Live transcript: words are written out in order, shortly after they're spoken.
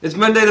It's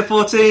Monday the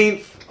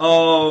 14th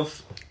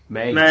of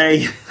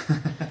May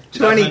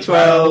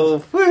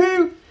 2012.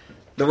 Woohoo!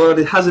 The world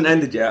hasn't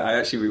ended yet. I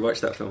actually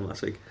rewatched that film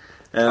last week.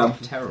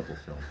 Terrible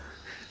film.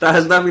 That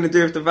has nothing to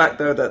do with the fact,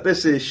 though, that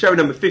this is show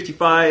number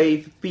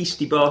 55,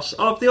 Beasty Boss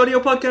of the Audio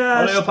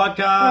Podcast. Audio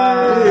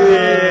Podcast!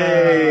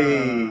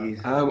 Yay!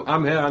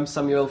 I'm here, I'm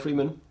Samuel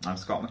Freeman. I'm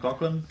Scott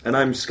McLaughlin. And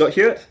I'm Scott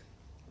Hewitt.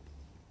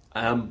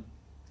 And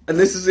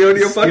this is the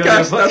Audio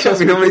Podcast. That's what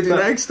we normally do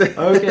next.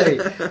 Okay.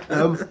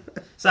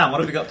 Sam,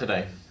 what have we got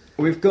today?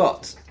 We've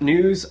got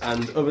news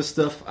and other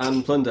stuff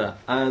and plunder.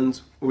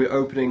 And we're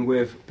opening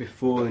with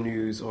before the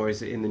news, or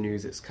is it in the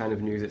news? It's kind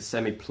of news. It's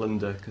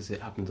semi-plunder because it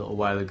happened a little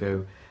while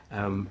ago.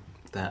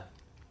 That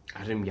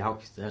Adam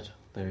Yauch is dead.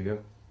 There we go.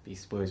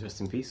 Beastie Boys, rest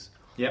in peace.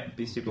 Yep,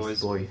 Beastie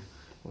Boys. Boy.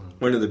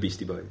 One of the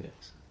Beastie Boys.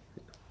 Yes.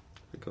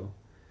 Cool.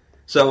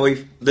 So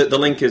the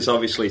link is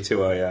obviously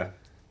to a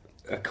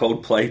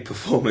Coldplay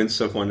performance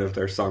of one of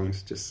their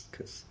songs, just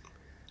because.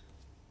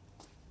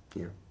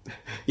 Yeah.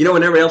 You know,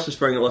 when everybody else was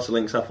throwing lots of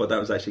links, I thought that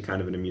was actually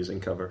kind of an amusing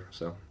cover.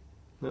 So.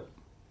 Yep.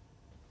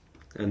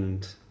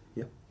 And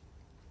yeah,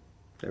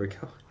 there we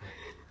go.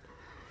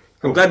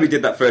 I'm glad we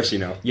did that first, you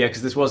know. Yeah,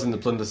 because this was in the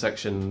plunder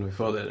section. We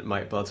thought that it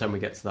might, by the time we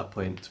get to that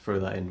point,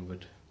 throw that in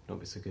would not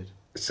be so good.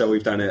 So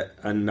we've done it,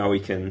 and now we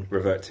can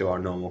revert to our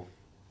normal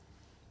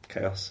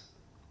chaos.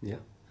 Yeah.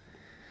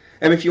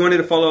 And if you wanted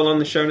to follow along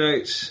the show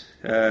notes,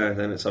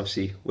 then it's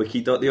obviously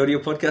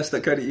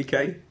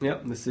wiki.theaudiopodcast.co.uk.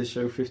 Yep, this is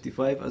show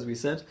 55, as we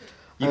said.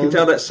 You can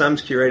tell that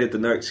Sam's curated the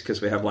notes because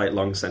we have like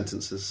long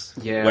sentences.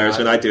 Yeah. Whereas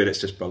when I do it,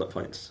 it's just bullet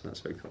points. That's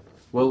very cool.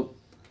 Well,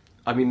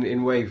 I mean, in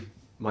a way,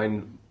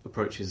 mine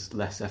approach is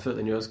less effort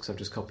than yours because I've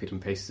just copied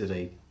and pasted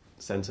a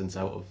sentence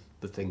out of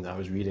the thing that I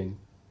was reading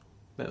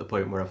at the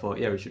point where I thought,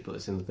 yeah, we should put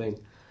this in the thing,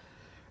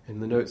 in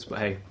the notes. But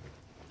hey,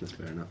 that's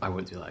fair enough. I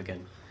won't do that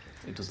again.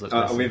 It does look.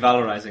 Are we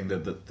valorising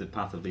the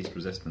path of least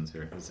resistance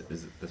here? Is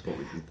this what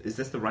is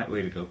this the right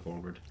way to go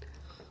forward?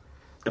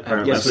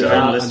 Apparently, yes, as a we are.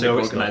 journalistic No,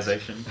 it's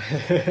organisation.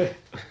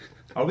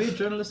 Are we a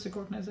journalistic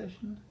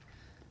organisation?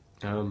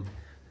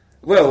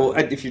 Well,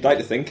 if you'd like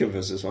to think of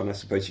us as one, I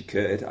suppose you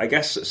could. I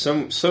guess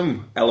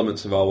some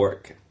elements of our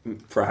work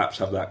perhaps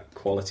have that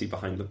quality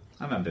behind them.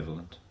 I'm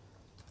ambivalent.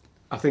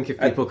 I think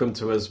if people come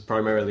to us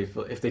primarily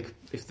for if the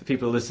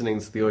people are listening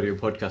to the audio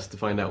podcast to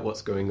find out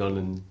what's going on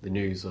in the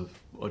news of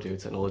audio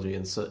technology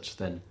and such,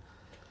 then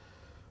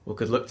well,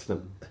 good luck to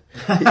them.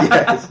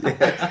 yes.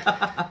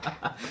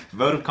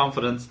 Vote of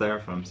confidence there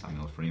from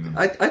Samuel Freeman.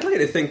 I'd like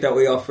to think that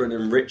we offer an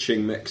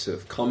enriching mix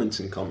of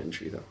comments and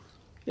commentary, though.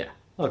 Yeah,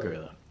 I'll agree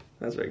with that.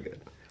 That's very good.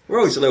 We're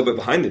always a little bit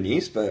behind the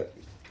news, but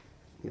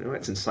you know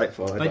it's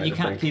insightful. But you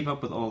can't keep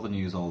up with all the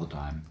news all the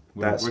time.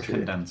 We're True.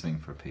 condensing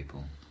for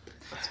people.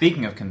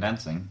 Speaking of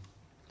condensing,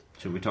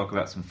 should we talk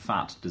about some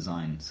fat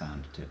design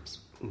sound tips?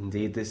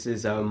 Indeed, this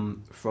is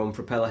from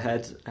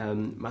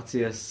Propellerhead,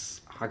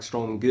 Matthias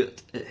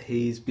Hagström-Gut.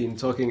 He's been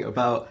talking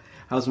about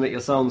how to make your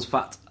sounds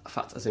fat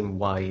as in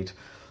wide.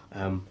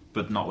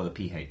 But not with a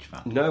PH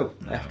fat. No.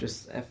 F,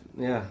 just F,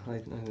 yeah.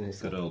 I know.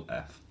 Good old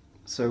F.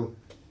 So...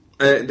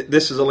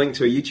 this is a link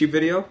to a YouTube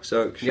video,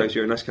 so it shows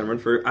you a nice kind of run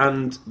through.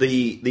 And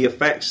the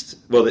effects,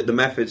 well, the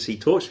methods he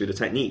talks through, the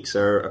techniques,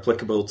 are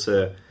applicable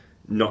to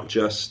not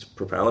just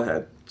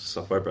Propellerhead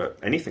software, but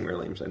anything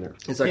really in there.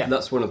 Exactly, yeah.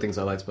 That's one of the things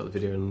I liked about the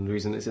video and the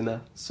reason it's in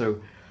there.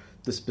 So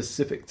the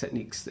specific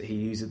techniques that he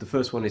uses, the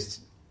first one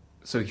is,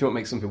 so if you want to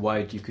make something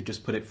wide, you could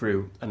just put it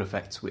through an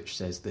effect which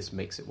says this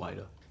makes it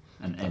wider.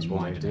 An That's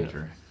one way to do it.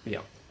 widener.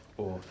 Yeah.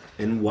 Or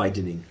In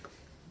widening.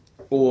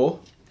 So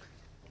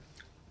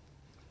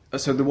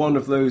the one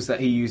of those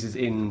that he uses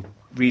in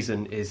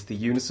Reason is the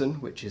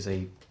Unison, which is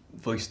a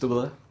voice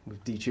doubler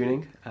with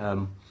detuning.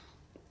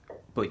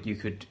 But you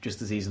could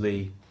just as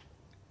easily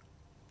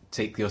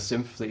take your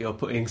synth that you're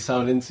putting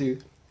sound into,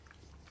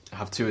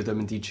 have two of them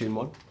and detune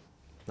one.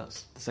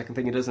 That's the second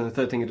thing it does. And the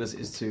third thing it does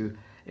is to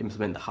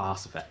implement the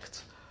Haas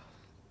effect.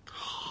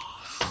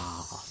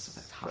 Haas.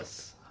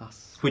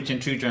 Which, in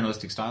true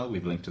journalistic style,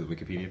 we've linked to the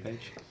Wikipedia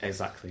page.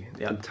 Exactly.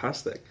 Yeah.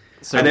 Fantastic.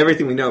 So, and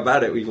everything we know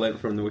about it, we've learned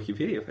from the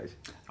Wikipedia page.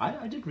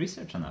 I did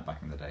research on that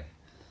back in the day.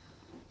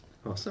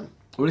 Awesome.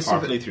 well, this is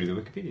Partly through the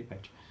Wikipedia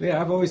page. Yeah,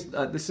 I've always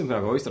this is something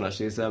I've always done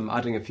actually is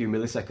adding a few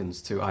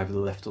milliseconds to either the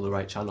left or the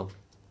right channel.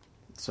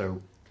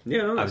 So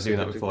Yeah, no, I was doing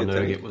that before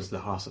knowing it was the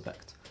Haas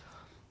effect.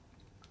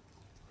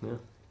 Yeah,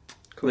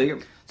 cool. There you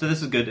go. So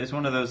this is good. It's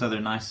one of those other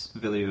nice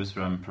videos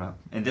from,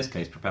 in this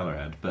case,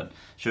 Propellerhead, but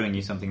showing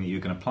you something that you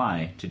can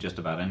apply to just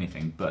about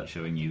anything, but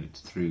showing you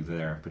through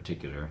their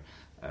particular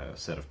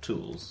set of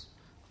tools,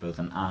 both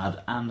an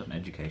ad and an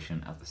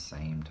education at the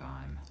same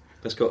time.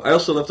 That's cool. I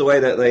also love the way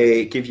that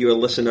they give you a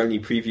listen-only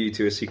preview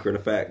to a secret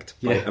effect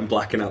and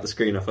blacken out the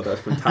screen. I thought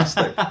that was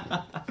fantastic.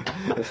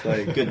 That's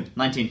like Good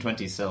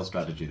 1920s sales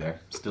strategy there.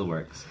 Still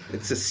works.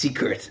 It's a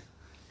secret.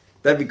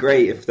 That'd be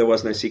great if there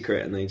was no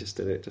secret and they just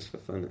did it just for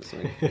fun. It's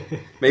like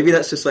maybe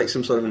that's just like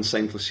some sort of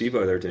insane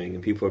placebo they're doing,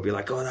 and people would be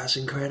like, "Oh, that's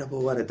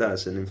incredible what it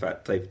does," and in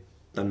fact they've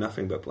done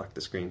nothing but black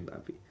the screen.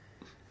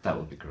 That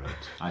would be great.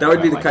 That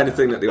would be the kind of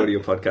thing that the audio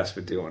podcast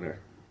would do on our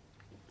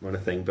on a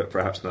thing, but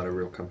perhaps not a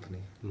real company.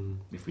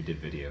 If we did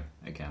video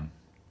again.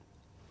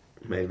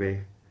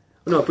 Maybe.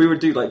 No, if we would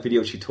do like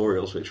video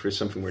tutorials, which was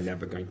something we're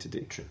never going to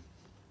do. True.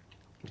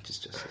 Which is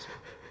just as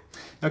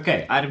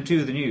Okay, item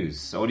 2 of the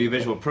news.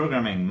 Audiovisual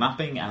programming,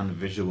 mapping and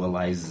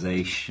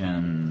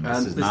visualization.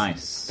 This is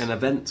nice. An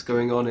event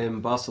going on in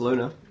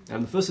Barcelona.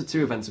 And the first of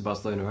 2 events in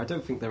Barcelona. I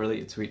don't think they're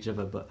related to each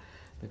other, but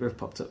they both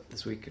popped up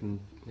this week. And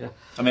yeah.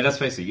 I mean, let's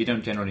face it, you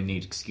don't generally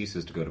need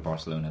excuses to go to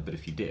Barcelona, but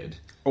if you did...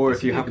 Or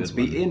if you happen to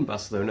be in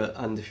Barcelona,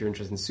 and if you're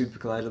interested in Super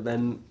Collider,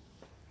 then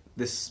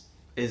this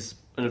is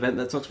an event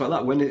that talks about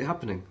that. When is it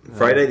happening?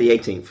 Friday the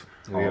 18th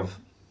of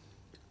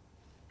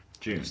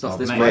June. Starts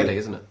this May. Friday,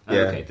 isn't it? Oh,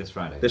 Yeah. okay, this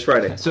Friday. This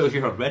Friday. So if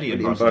you're already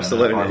in Barcelona,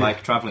 Barcelona or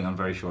like travelling on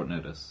very short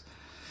notice.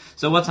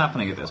 So what's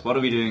happening at this? What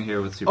are we doing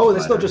here with Super Oh,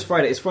 it's Collider? not just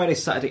Friday. It's Friday,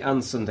 Saturday,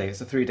 and Sunday. It's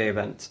a 3-day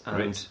event. And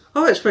Right.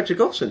 Oh, it's Frederick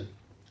Olsen.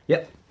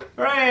 Yep.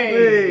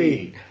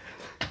 Hooray!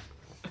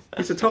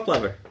 He's a top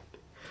lever.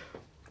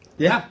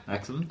 Yeah,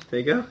 excellent.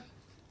 There you go.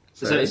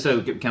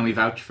 So can we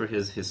vouch for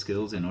his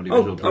skills in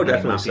audiovisual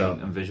programming, definitely mapping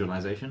so. and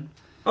visualization?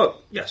 Oh,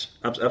 yes.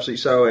 Absolutely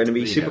so. And it'll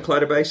be There you Super go.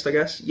 Collider based, I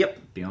guess. Yep.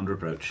 Beyond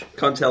reproach.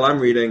 Can't tell I'm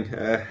reading.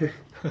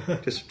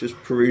 Just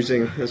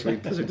perusing as we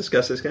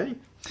discuss this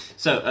game.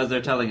 So, as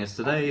they're telling us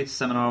today, the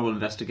seminar will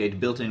investigate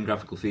built-in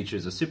graphical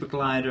features of Super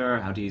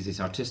Collider, how to use these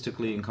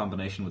artistically in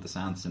combination with the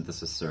sound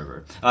synthesis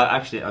server.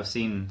 Actually, I've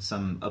seen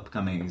some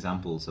upcoming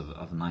examples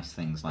of nice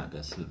things like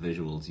this, the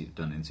visuals you've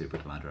done in Super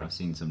Collider. I've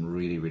seen some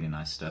really, really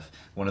nice stuff.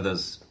 One of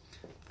those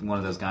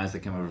guys that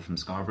came over from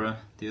Scarborough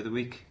the other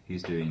week,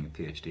 he's doing a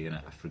PhD in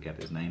it. I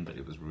forget his name, but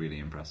it was really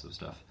impressive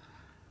stuff.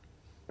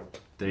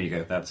 There you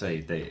go. That's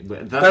like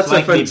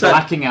me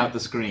blacking out the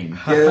screen.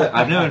 Yeah.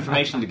 I've no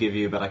information to give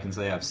you, but I can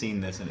say I've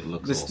seen this and it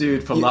looks This awesome.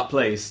 dude from that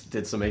place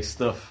did some ace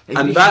stuff.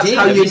 And He that's did.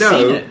 how Have you you seen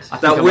know it? I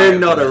think that I we're might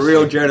not a have real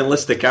seen it.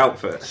 journalistic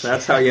outfit.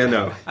 That's how you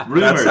know.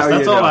 Rumours. how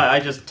That's you all. know. I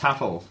just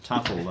tattle.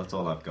 That's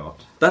all I've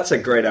got. That's a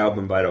great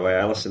album, by the way.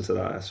 I listened to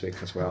that last week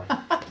as well.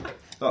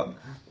 Oh,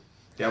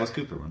 the Alice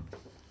Cooper one.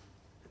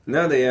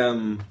 No,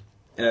 the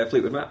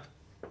Fleetwood Map.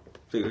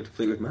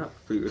 Fleetwood Map.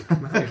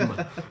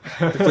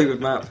 The Fleetwood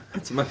Map.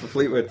 It's a map of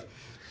Fleetwood.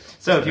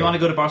 So, if you want to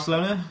go to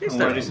Barcelona Yes, and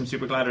want to do that some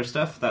Super Collider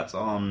stuff, that's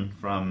on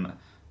from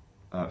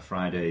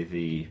Friday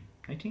the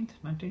 18th,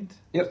 19th.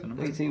 Yep, What's the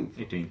number? 18th.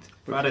 18th.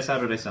 Friday,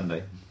 Saturday,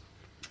 Sunday.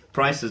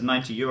 Price is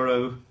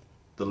 €90.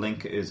 The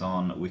link is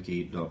on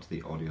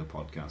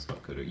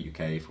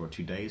wiki.theaudiopodcast.co.uk for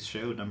today's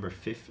show number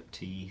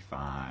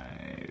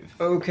 55.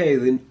 Okay,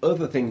 the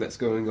other thing that's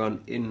going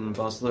on in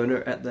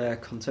Barcelona at their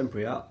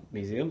Contemporary Art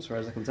Museum, as far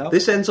as I can tell,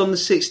 This ends on the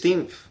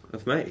 16th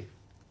of May.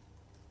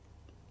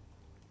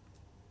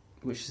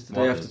 which is the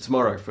day after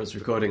tomorrow for us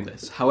recording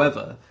this.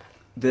 However,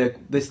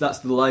 that's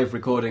the live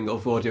recording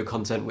of audio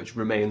content which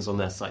remains on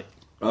their site.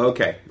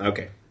 Okay.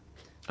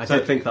 I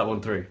did think that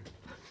one through.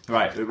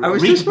 Right, I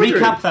was just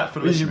wondering. recap that for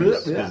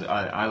listeners, Yeah. because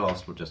I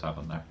lost what just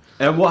happened there.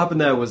 And what happened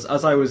there was,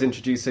 as I was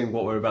introducing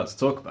what we're about to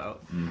talk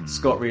about,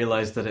 Scott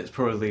realised that it's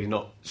probably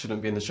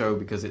shouldn't be in the show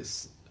because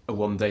it's a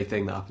one-day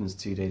thing that happens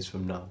 2 days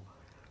from now.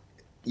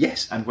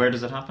 Yes. And where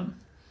does it happen?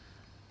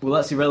 Well,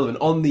 that's irrelevant.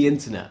 On the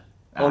internet.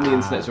 On the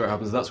internet's where it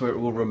happens. That's where it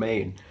will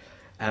remain.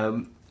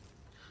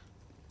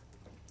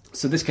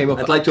 So this came up...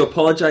 I'd like to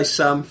apologise,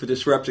 Sam, for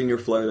disrupting your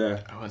flow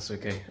there. Oh, that's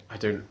okay. I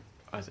don't...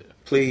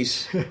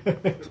 Please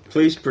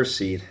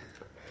proceed.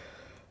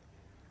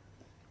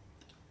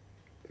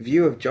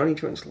 View of Johnny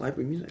Truant's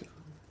library music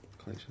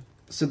collection.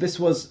 So this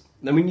was...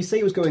 I mean, you say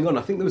it was going on.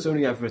 I think there was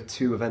only ever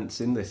 2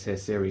 events in this here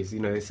series. You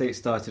know, they say it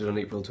started on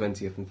April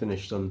 20th and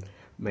finished on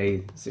May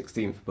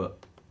 16th, but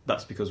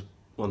that's because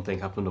one thing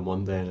happened on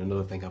one day and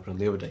another thing happened on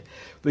the other day.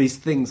 But these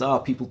things are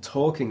people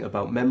talking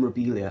about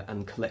memorabilia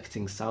and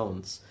collecting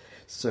sounds.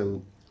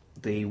 So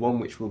the one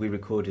which will be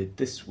recorded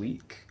this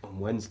week on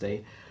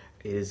Wednesday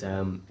is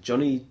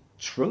Johnny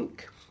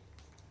Trunk,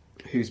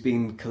 who's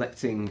been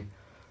collecting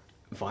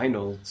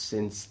vinyl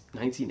since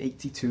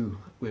 1982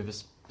 with a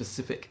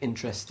specific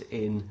interest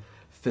in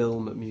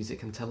film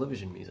music and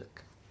television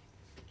music.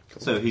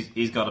 So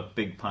he's got a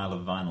big pile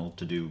of vinyl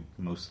to do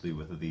mostly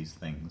with these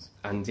things.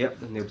 And yep.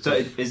 And So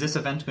is this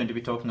event going to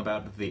be talking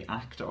about the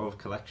act of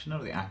collection, or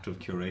the act of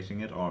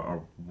curating it,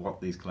 or what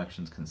these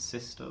collections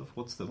consist of?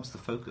 What's the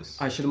focus?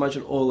 I should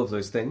imagine all of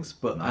those things,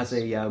 but Nice.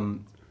 as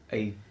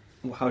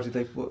how did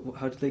they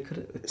cut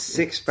it?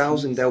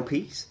 6,000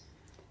 LPs.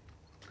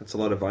 That's a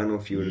lot of vinyl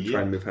if you were to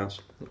try and move house.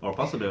 Or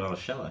possibly a lot of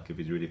shellac if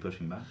he's really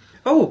pushing back.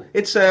 Oh,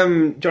 it's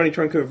Johnny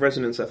Trunk of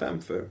Resonance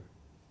FM for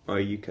our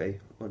UK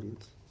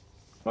audience.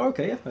 Oh,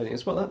 okay, yeah, I didn't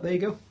spot that. There you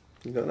go.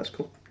 You know, that's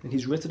cool. And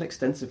he's written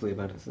extensively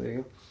about it. So there you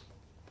go.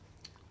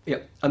 Yeah,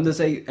 and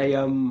there's a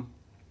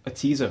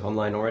teaser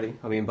online already.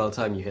 I mean, by the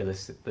time you hear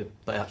this, the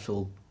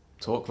actual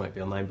talk might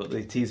be online. But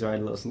the teaser I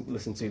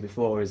listened to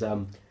before is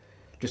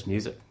just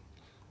music,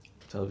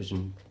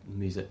 television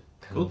music.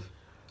 Kind of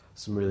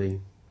some really.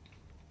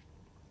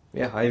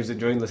 Yeah, I was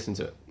enjoying listening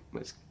to it.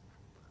 It's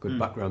good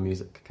background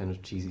music, kind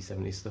of cheesy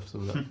 70s stuff.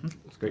 Some of that.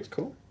 It's great.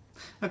 Cool.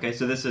 Okay,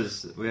 so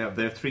there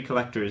are 3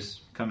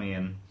 collectors coming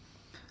in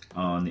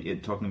on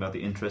talking about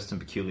the interests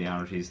and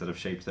peculiarities that have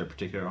shaped their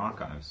particular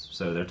archives.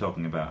 So they're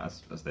talking about,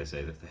 as they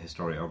say, the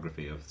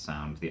historiography of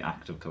sound, the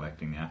act of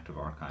collecting, the act of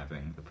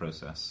archiving, the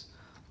process.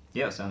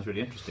 Yeah, it sounds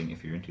really interesting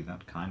if you're into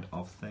that kind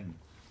of thing.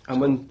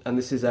 And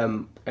this is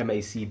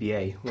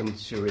MACBA.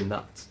 Once you're in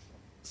that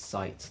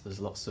site, there's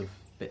lots of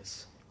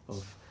bits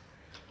of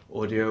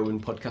audio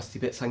and podcasty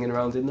bits hanging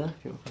around in there.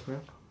 If you want to look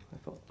around, I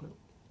thought. No.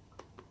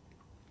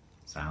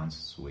 Sounds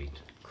sweet.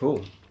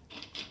 Cool.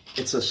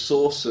 It's a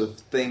source of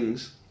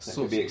things that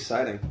could be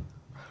exciting.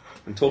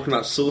 I'm talking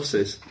about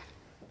sources.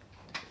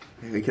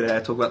 Maybe we could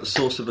talk about the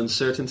source of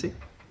uncertainty.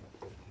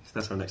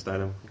 That's our next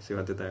item. See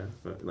what I did there?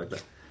 Like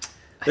that.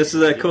 This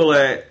is a cool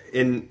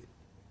in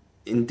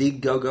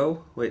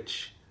Indiegogo,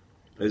 which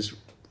is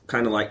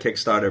kind of like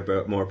Kickstarter,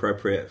 but more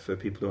appropriate for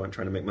people who aren't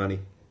trying to make money.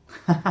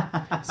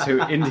 So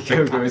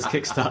Indiegogo is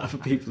Kickstarter for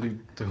people who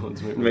don't want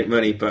to make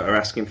money, but are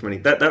asking for money.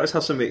 That was how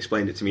somebody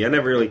explained it to me. I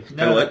never really.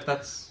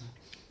 That's.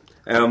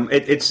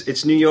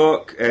 It's New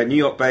York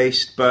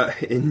based,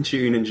 but in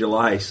June and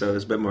July, so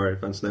there's a bit more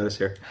advance notice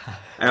here.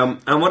 And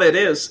what it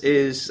is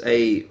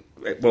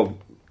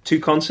two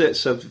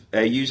concerts of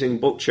using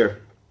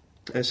Vulture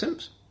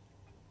synths,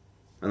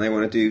 and they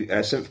want to do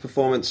synth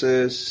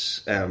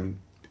performances, kind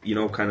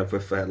of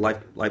with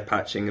live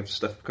patching of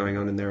stuff going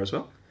on in there as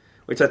well,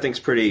 which I think's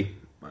pretty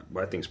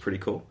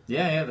cool.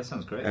 Yeah, that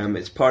sounds great.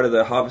 It's part of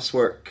the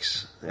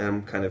Harvestworks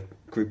kind of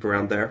group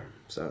around there.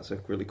 So it's a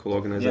really cool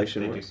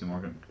organisation. Yeah, they do some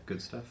more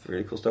good stuff.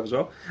 Really cool stuff as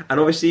well. And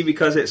obviously,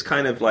 because it's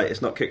kind of like,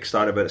 it's not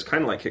Kickstarter, but it's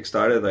kind of like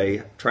Kickstarter,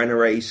 they're trying to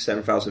raise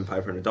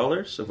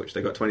 $7,500, of which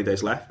they got 20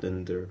 days left,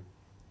 and they're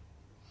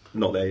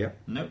not there yet.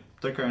 Nope,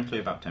 they're currently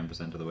about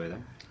 10% of the way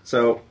there.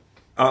 So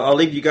I'll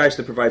leave you guys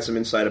to provide some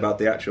insight about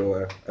the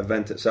actual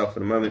event itself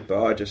in a moment, but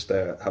I'll just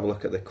have a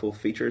look at the cool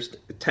features.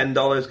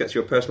 $10 gets you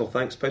a personal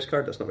thanks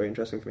postcard. That's not very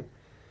interesting for me.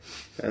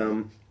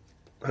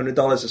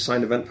 $100 a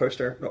signed event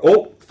poster.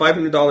 Oh,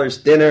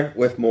 $500 dinner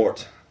with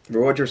Mort.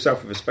 Reward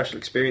yourself with a special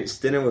experience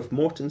dinner with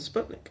Mort and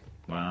Sputnik.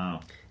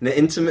 Wow. In an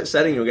intimate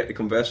setting, you'll get to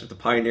converse with the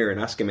pioneer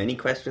and ask him any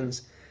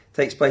questions. It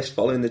takes place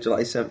following the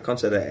July 7th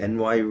concert at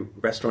NY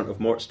restaurant of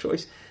Mort's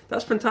choice.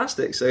 That's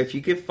fantastic. So if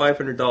you give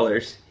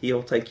 $500,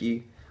 he'll take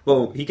you...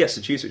 Well, he gets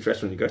to choose which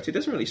restaurant you go to. He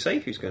doesn't really say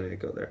who's going to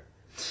go there.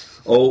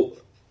 Oh,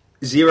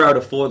 0 out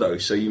of 4 though,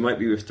 so you might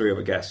be with 3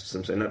 other guests.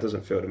 I'm saying that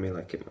doesn't feel to me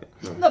like it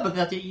might. No,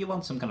 but you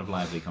want some kind of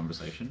lively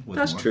conversation with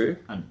That's Mort. true.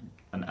 And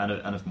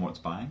if Mort's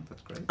buying,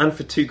 that's great. And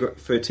for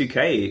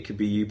 2K, it could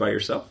be you by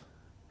yourself.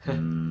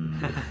 And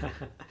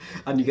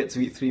you get to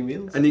eat 3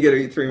 meals. And you get to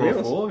eat 3 or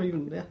meals. 4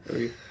 even, yeah.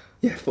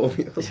 Yeah, 4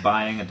 meals.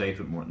 Buying a date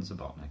with Morton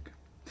Subotnick.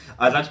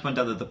 I'd like to point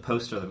out that the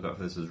poster they've got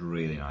for this is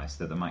really nice.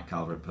 That the Mike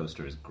Calvert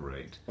poster is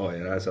great. Oh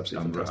yeah, that's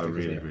absolutely fantastic. I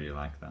really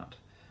like that.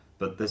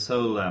 But this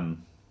whole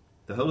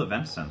the whole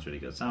event sounds really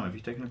good. Sam, have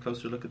you taken a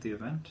closer look at the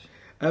event?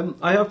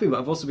 I have been, but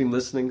I've also been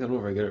listening. I'm not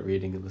very good at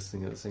reading and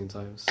listening at the same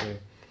time, so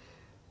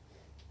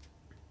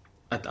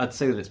I'd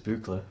say that it's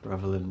Buchla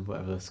rather than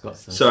whatever Scott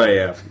said. Sorry,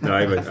 yeah. No,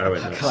 I went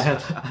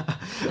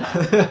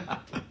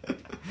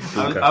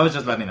I was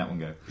just letting that one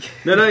go.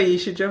 No, you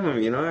should jump on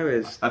me.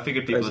 I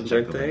figured people would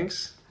check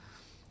things.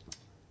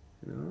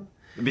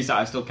 Besides,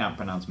 I still can't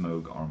pronounce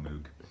Moog or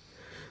Moog.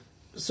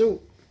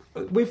 So, I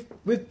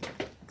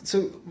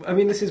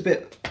mean, this is a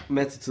bit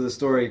meta to the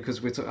story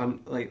because we're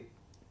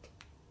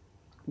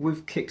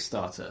with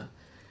Kickstarter,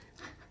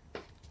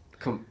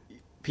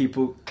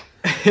 people.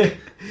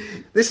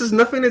 This has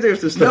nothing to do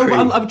with the story.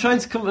 No, I'm trying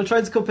to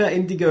compare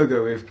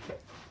Indiegogo with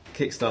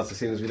Kickstarter,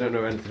 seeing as we don't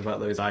know anything about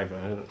those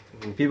either.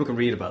 People can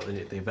read about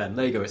the event.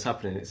 There you go. It's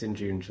happening. It's in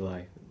June,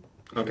 July.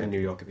 Okay. In New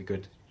York, it'd be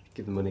good.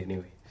 Give them money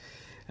anyway.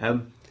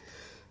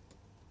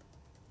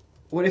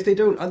 What if they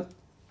don't?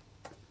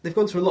 They've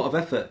gone through a lot of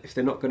effort if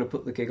they're not going to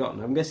put the gig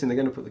on. I'm guessing they're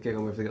going to put the gig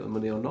on whether they get the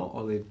money or not,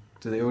 or do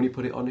they only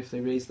put it on if they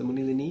raise the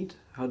money they need?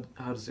 How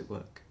does it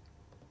work?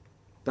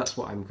 That's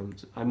what I'm coming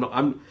to.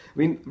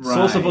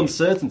 Source of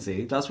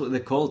uncertainty. That's what they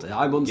called it.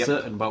 I'm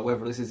uncertain about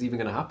whether this is even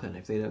going to happen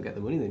if they don't get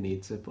the money they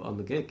need to put on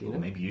the gig. Well,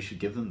 maybe you should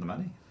give them the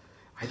money.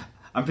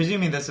 I'm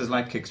presuming this is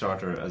like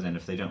Kickstarter, as in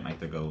if they don't make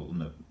their goal,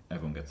 no,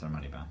 everyone gets their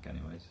money back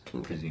anyways.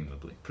 Okay.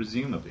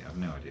 Presumably, I have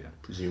no idea.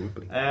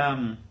 Presumably.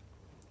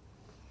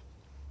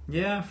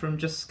 Yeah, from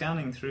just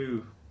scanning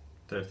through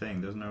their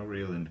thing, there's no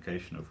real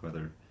indication of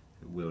whether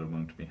it will or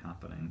won't be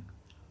happening.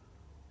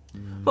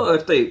 Well,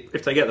 if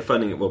they get the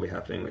funding, it will be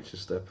happening, which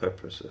is the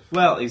purpose of...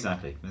 Well,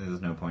 exactly.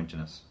 There's no point in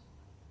us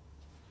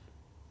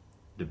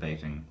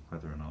debating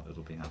whether or not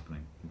it'll be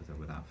happening with or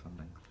without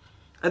funding.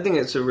 I think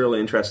it's a really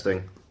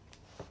interesting,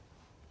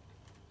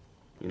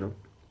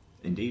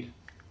 Indeed.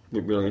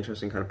 really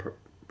interesting kind of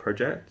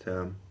project.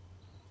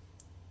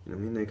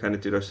 They kind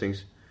of do those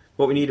things.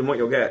 What we need and what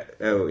you'll get.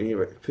 We need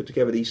to put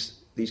together these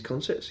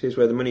concerts. Here's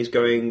where the money's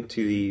going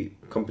to the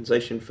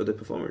compensation for the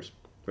performers.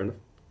 Fair enough.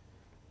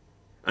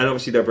 And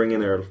obviously they're bringing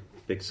their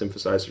big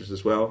synthesizers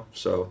as well.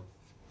 So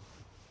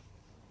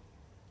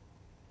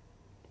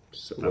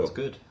that's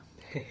good.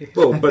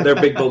 Well, but they're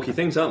big bulky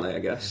things, aren't they? I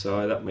guess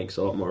so. That makes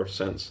a lot more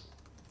sense.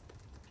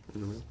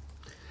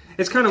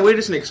 It's kind of weird,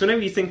 isn't it? Because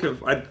whenever you think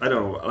of, I don't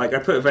know, like I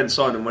put events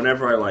on, and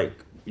whenever I like,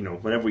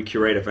 whenever we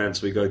curate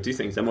events, we go do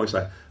things. I'm always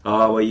like,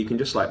 oh, well, you can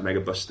just like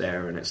Megabus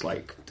there, and it's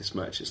like this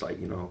much. It's like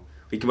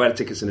we can buy the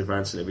tickets in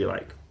advance, and it'd be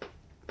like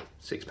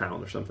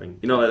 £6 or something.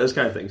 Like those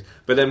kind of things.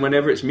 But then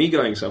whenever it's me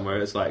going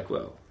somewhere, it's like,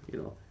 well,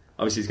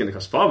 obviously it's going to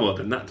cost far more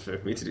than that for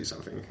me to do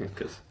something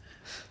because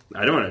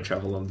I don't want to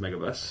travel on the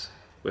Megabus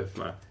with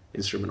my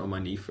instrument on my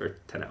knee for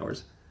 10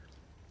 hours.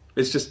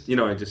 It's just,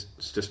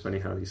 it's just funny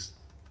how these.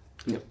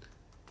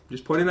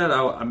 Just pointing that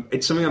out.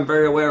 It's something I'm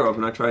very aware of,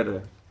 and I try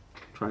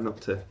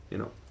not to,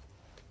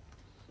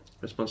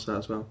 respond to that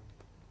as well.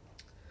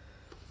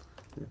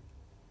 Yeah.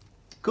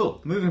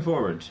 Cool. Moving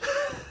forward,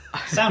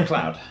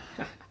 SoundCloud.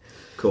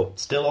 Cool.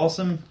 Still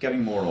awesome.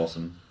 Getting more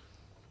awesome.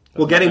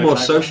 Well, getting more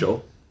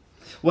social.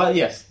 Well,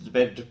 yes.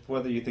 But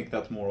whether you think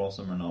that's more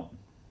awesome or not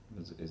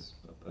is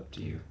up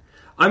to you.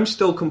 I'm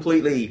still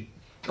completely.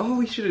 Oh,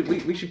 we should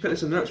put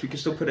this in the notes. We can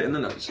still put it in the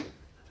notes.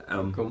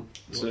 Cool.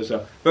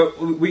 But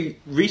we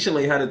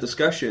recently had a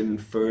discussion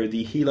for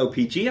the Hilo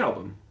PG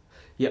album.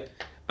 Yep.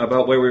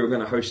 About where we were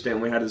going to host it,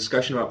 and we had a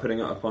discussion about putting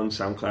it up on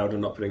SoundCloud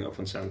and not putting it up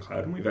on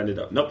SoundCloud, and we've ended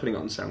up not putting it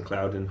on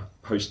SoundCloud and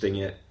hosting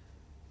it.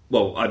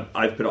 Well,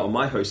 I've put it on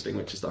my hosting,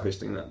 which is the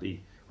hosting that the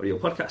audio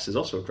podcast is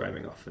also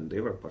driving off, and the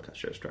other podcast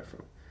shows drive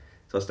from.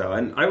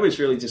 And I was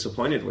really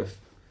disappointed with.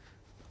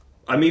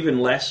 I'm even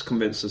less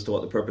convinced as to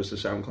what the purpose of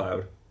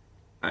SoundCloud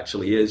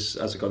actually is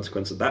as a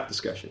consequence of that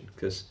discussion,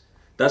 because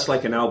that's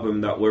like an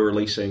album that we're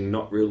releasing.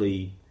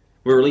 We're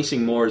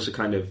releasing more as a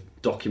kind of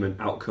document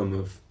outcome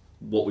of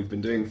what we've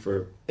been doing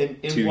for 2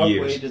 years. In what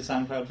way did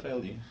SoundCloud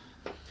fail you?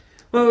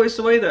 Well, it's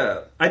the way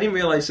that I didn't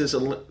realize there's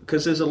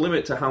a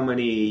limit to how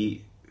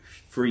many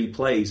free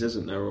plays,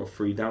 isn't there, or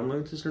free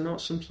downloads? Is there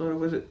not some sort of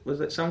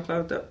was it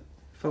SoundCloud that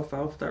fell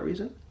foul for that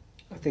reason?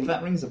 I think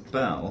that rings a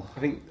bell. I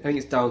think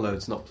it's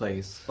downloads, not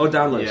plays. Oh,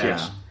 downloads, yeah.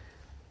 Yes.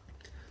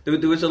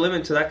 There was a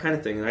limit to that kind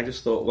of thing, and I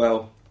just thought,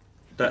 well,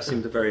 that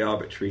seemed very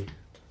arbitrary.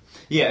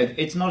 Yeah,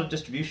 it's not a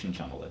distribution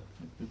channel.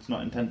 It's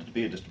not intended to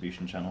be a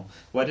distribution channel.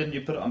 Why didn't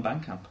you put it on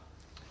Bandcamp?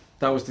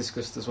 That was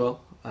discussed as well.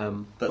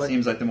 That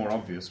seems like the more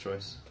obvious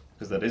choice,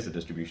 because that is a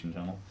distribution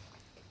channel.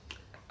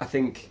 I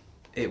think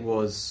it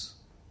was.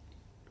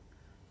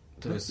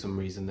 There was some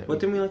reason that. What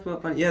didn't we like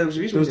about Bandcamp? Yeah, there was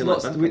a reason.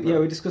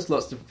 We discussed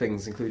lots of different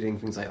things, including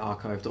things like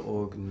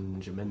archive.org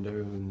and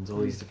Jamendo and all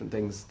these different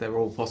things. They're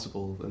all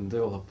possible, and they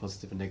all have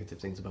positive and negative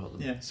things about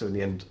them. Yeah. So in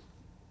the end,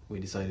 we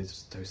decided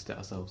to host it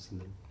ourselves,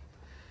 and then.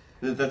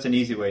 That's an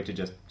easy way to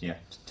just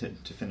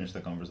to finish the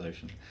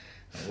conversation.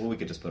 Well, we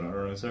could just put it on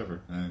our own server.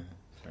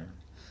 Fair.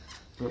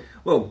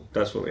 Well,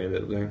 that's what we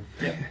ended up doing.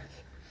 Yeah.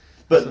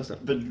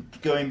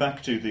 But going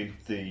back to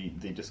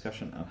the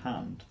discussion at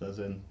hand,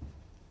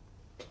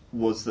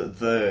 was that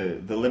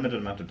the limited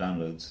amount of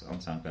downloads on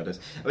SoundCloud is.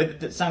 I mean,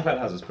 SoundCloud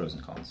has its pros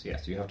and cons.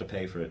 Yes, you have to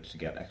pay for it to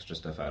get extra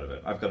stuff out of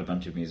it. I've got a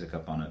bunch of music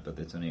up on it, but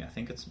it's only, I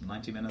think it's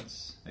 90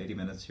 minutes, 80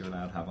 minutes you're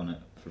allowed to have on it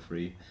for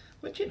free,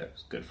 which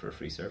is good for a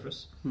free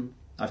service.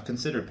 I've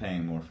considered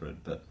paying more for it,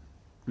 but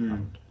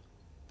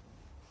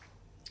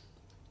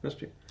That's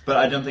true. But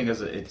I don't think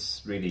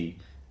it's really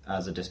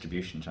as a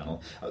distribution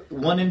channel.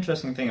 One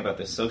interesting thing about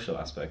this social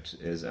aspect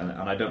is, and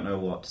I don't know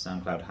what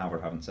SoundCloud have or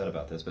haven't said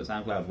about this, but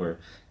SoundCloud were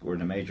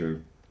in a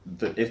major.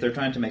 If they're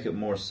trying to make it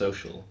more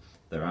social,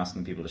 they're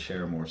asking people to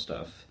share more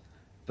stuff.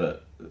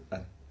 But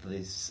at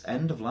the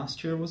end of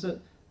last year, was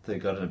it? They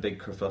got in a big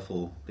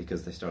kerfuffle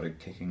because they started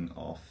kicking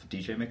off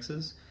DJ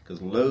mixes, because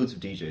loads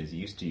of DJs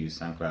used to use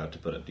SoundCloud to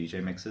put up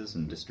DJ mixes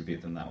and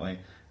distribute them that way,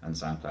 and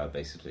SoundCloud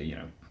basically,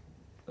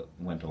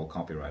 went all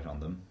copyright on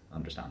them,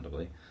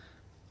 understandably,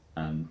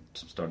 and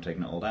started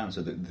taking it all down.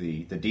 So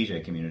the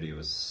DJ community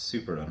was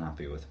super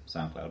unhappy with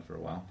SoundCloud for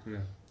a while,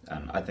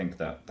 and I think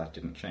that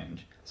didn't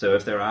change. So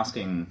if they're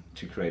asking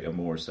to create a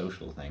more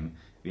social thing,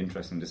 it'd be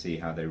interesting to see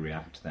how they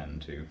react then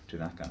to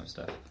that kind of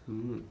stuff.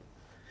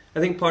 I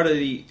think part of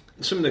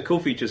some of the cool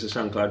features of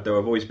SoundCloud, though,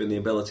 have always been the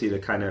ability to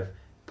kind of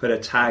put a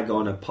tag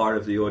on a part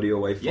of the audio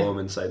waveform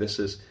and say this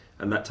is,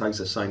 and that tag's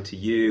assigned to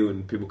you,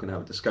 and people can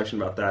have a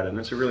discussion about that, and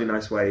it's a really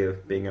nice way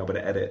of being able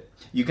to edit.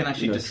 You can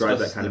actually drive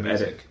that kind of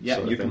music. edit. Yeah,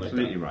 sort of you're thing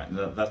completely like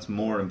right. That's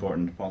more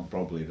important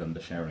probably than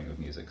the sharing of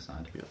music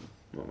side. Yeah,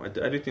 well, I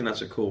do think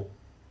that's a cool.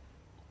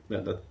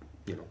 That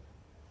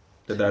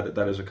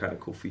is a kind of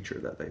cool feature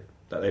that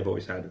they've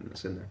always had, and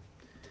it's in there.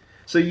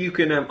 So you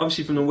can,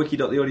 obviously from the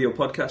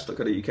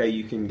wiki.theaudiopodcast.co.uk,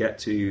 you can get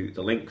to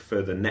the link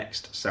for the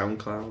next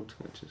SoundCloud,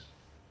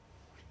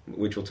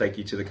 which will take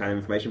you to the kind of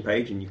information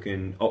page, and you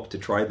can opt to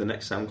try the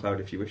next SoundCloud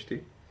if you wish to,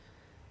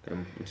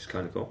 which is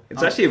kind of cool.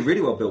 It's actually a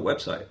really well-built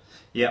website.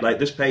 Yeah. Like,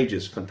 this page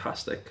is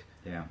fantastic.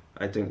 Yeah.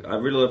 I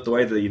really love the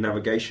way the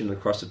navigation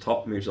across the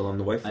top moves along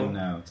the waveform. I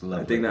know, it's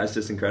lovely. I think that's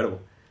just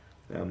incredible.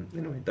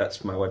 Anyway,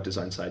 that's my web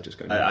design side just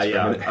going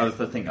I was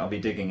thinking I'll be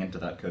digging into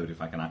that code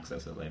if I can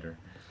access it later.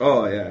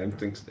 Oh yeah, I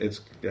think it's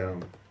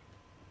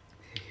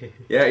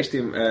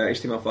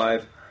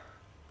HTML5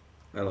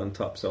 on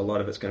top, so a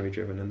lot of it's going to be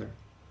driven in there.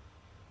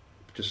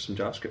 Just some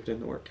JavaScript in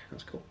the work.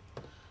 That's cool.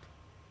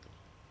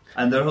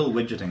 And their whole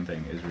widgeting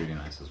thing is really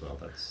nice as well.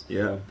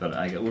 Yeah. But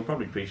we're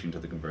probably preaching to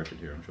the converted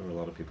here. I'm sure a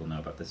lot of people know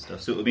about this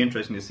stuff. So it'll be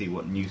interesting to see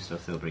what new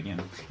stuff they'll bring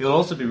in. It'll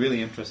also be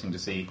really interesting to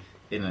see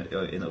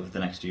over the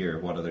next year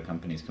what other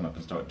companies come up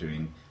and start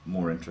doing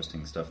more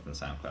interesting stuff than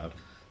SoundCloud.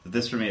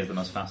 This for me is the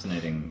most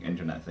fascinating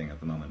internet thing at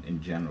the moment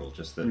in general.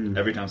 Just that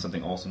every time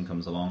something awesome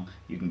comes along,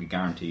 you can be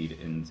guaranteed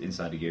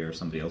inside a year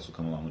somebody else will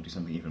come along and do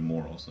something even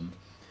more awesome.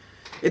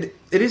 It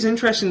is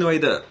interesting the way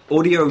that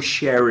audio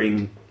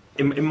sharing,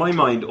 in my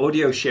mind,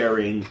 audio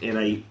sharing in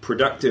a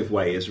productive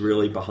way is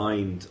really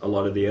behind a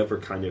lot of the other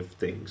kind of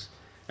things.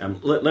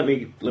 Let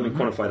me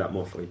quantify that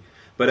more for you.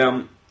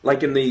 But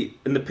like in the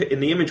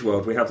image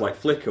world, we have like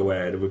Flickr,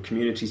 where there were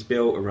communities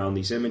built around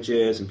these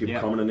images and people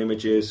comment on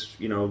images.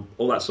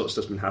 All that sort of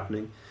stuff's been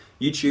happening.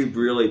 YouTube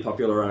really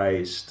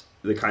popularized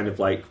the kind of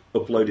like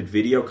uploaded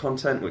video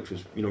content, which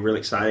was really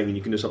exciting, and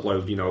you can just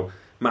upload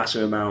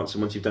massive amounts,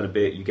 and once you've done a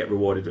bit, you get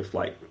rewarded with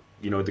like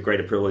the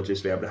greater privileges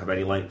to be able to have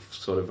any length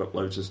sort of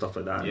uploads and stuff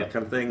like that, that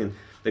kind of thing. And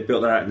they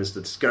built that, and there's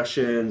the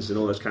discussions and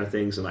all those kind of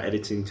things, and like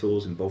editing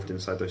tools involved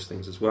inside those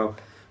things as well.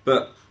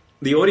 But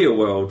the audio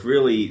world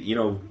really,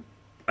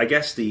 I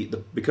guess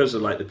because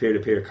of like the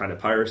peer-to-peer kind of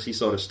piracy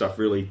sort of stuff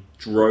really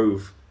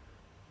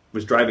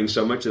was driving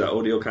so much of that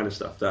audio kind of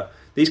stuff, that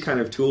these kind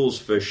of tools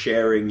for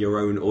sharing your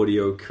own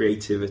audio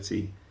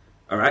creativity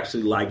are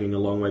actually lagging a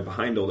long way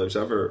behind all those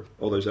other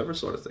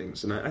sort of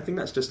things. And I think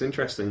that's just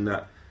interesting,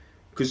 that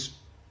because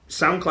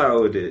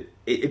SoundCloud,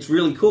 it's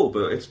really cool,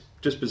 but it's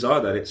just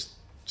bizarre that it's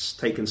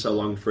taken so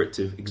long for it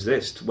to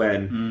exist,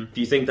 when if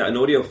you think that an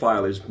audio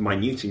file is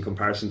minute in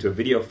comparison to a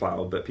video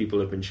file, but people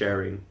have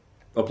been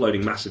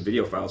uploading massive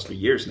video files for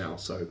years now,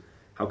 so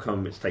how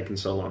come it's taken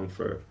so long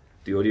for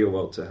the audio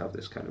world to have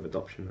this kind of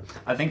adoption?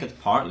 I think it's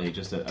partly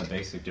just a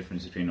basic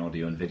difference between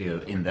audio and video,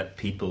 in that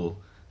people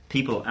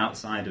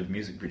outside of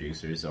music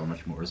producers are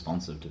much more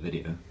responsive to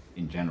video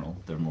in general.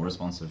 They're more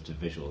responsive to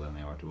visual than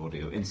they are to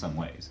audio in some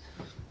ways.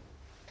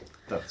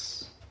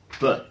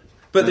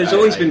 But there's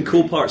always been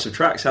cool parts of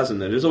tracks, hasn't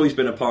there? There's always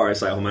been a part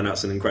it's like, oh man,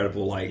 that's an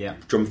incredible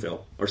drum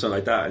fill or something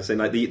like that. It's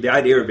like the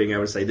idea of being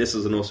able to say this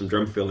is an awesome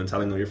drum fill and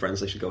telling all your friends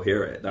they should go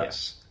hear it.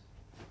 That's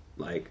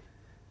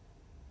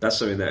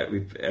something that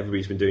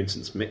everybody's been doing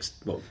since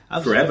mixed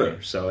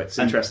forever. So it's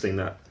interesting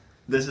that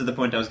this is the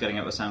point I was getting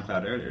at with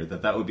SoundCloud earlier.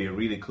 That would be a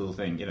really cool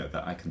thing.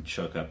 That I can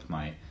chuck up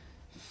my,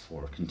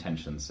 for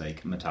contention's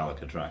sake,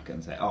 Metallica track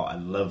and say, oh, I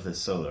love this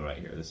solo right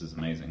here. This is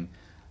amazing.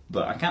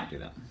 But I can't do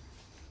that.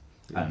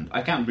 And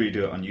I can't really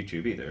do it on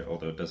YouTube either,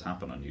 although it does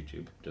happen on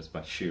YouTube, just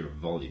by sheer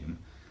volume.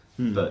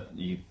 But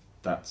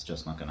that's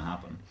just not going to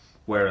happen.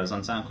 Whereas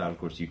on SoundCloud, of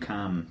course, you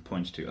can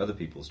point to other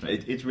people's...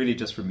 It's really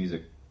just for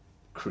music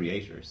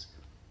creators,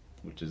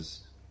 which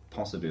is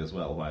possibly as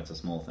well why it's a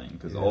small thing,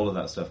 because all of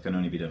that stuff can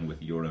only be done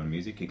with your own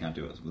music. You can't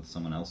do it with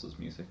someone else's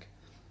music.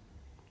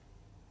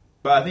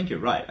 But I think you're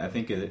right. I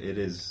think it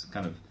is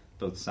kind of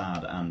both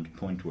sad and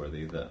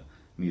point-worthy that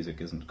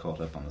music isn't caught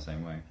up on the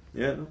same way.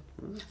 Yeah.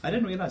 I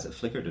didn't realise that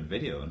Flickr did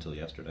video until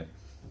yesterday.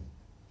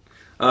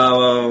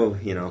 Oh,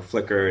 well,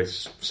 Flickr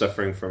is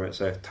suffering from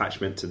its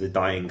attachment to the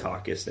dying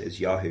carcass that is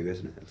Yahoo,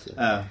 isn't it?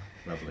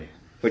 Lovely.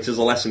 Which is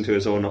a lesson to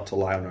us all not to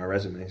lie on our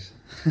resumes.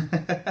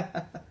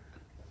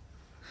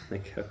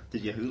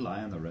 Did Yahoo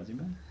lie on their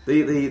resume?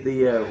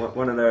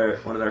 One of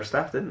their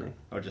staff, didn't they?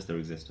 Or just their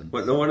existence?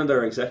 Well, one of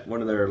their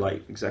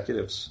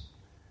executives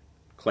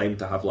claimed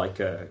to have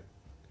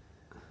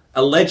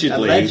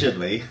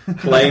allegedly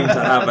claimed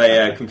to have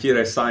a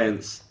computer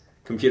science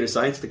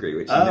degree,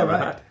 which he never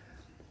had.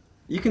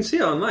 You can see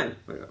it online.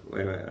 Wait,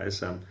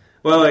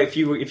 well, if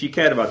you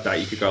cared about that,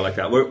 you could go like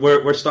that.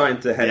 We're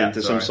starting to head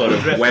into some sort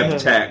of web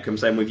tech. I'm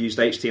saying we've used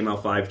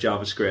HTML5,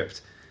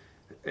 JavaScript,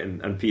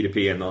 and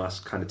P2P in the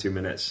last kind of 2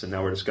 minutes, and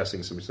now we're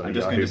discussing some stuff. I'm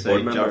just going to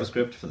say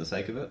JavaScript for the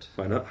sake of it.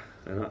 Why not?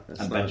 And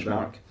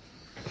benchmark.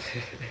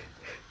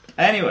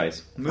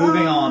 Anyways,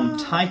 moving on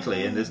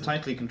tightly in this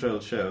tightly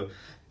controlled show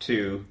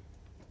to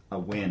a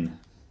win.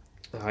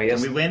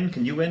 Yes. Can we win?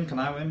 Can you win? Can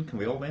I win? Can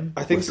we all win?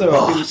 I think so.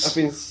 I've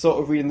been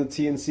sort of reading the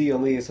TNC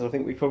on these, and I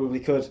think we probably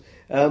could.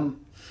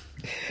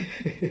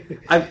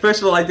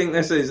 First of all, I think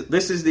this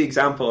is the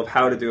example of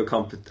how to do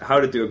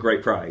a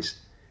great prize.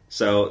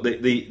 So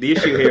the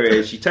issue here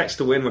is you text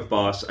to win with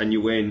Boss, and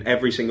you win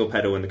every single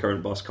pedal in the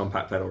current Boss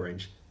compact pedal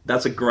range.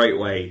 That's a great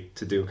way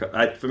to do.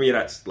 For me,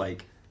 that's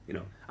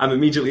I'm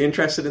immediately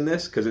interested in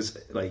this because it's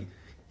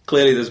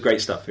clearly there's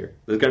great stuff here.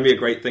 There's going to be a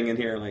great thing in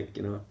here,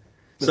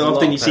 So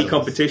often you see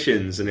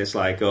competitions and it's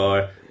like,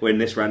 oh, win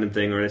this random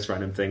thing or this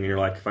random thing, and you're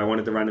like, if I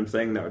wanted the random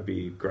thing, that would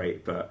be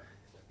great, but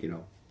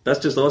that's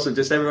just awesome.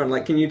 Just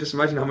everyone, can you just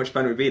imagine how much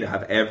fun it would be to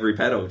have every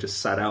pedal just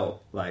sat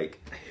out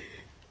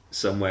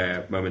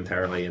somewhere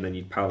momentarily, and then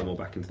you power them all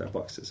back into their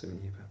boxes.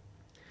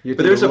 But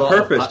there's a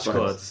purpose.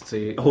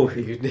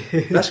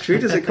 That's true.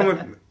 Does it come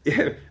with?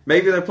 Yeah,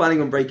 maybe they're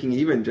planning on breaking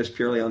even just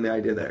purely on the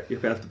idea that you're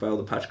going to have to buy all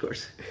the patch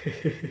cords.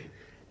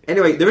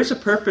 Anyway, there is a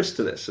purpose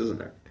to this, isn't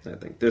there? I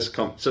think there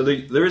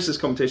is this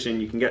competition.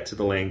 You can get to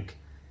the link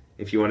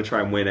if you want to try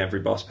and win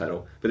every Boss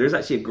pedal, but there's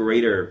actually a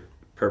greater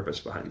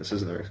purpose behind this,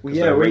 isn't there? 'Cause Well,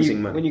 yeah, they're when raising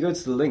you, money. when you go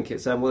to the link,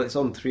 it's it's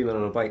on 3 Men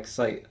on a Bike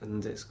site,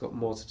 and it's got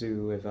more to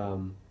do with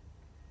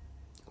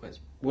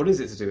what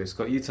is it to do? It's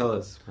got, you tell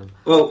us.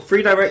 Well,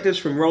 3 directors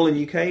from Roland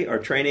UK are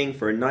training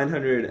for a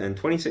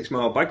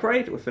 926-mile bike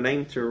ride with an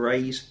aim to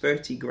raise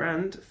 30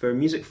 grand for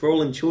Music for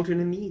All and Children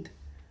in Need.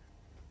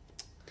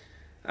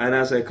 And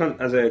as a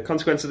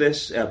consequence of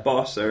this,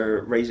 Boss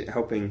are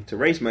helping to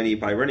raise money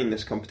by running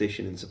this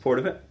competition in support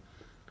of it.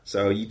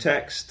 So you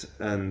text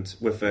and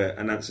with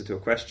an answer to a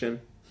question,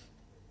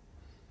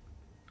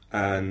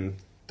 and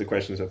the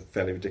questions are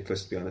fairly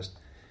ridiculous, to be honest.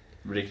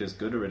 Ridiculous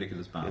good or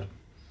ridiculous bad?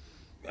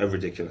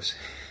 Ridiculous,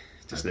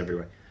 just in every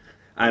way.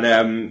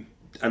 And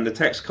the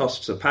text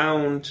costs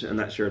 £1, and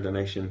that's your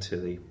donation to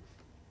the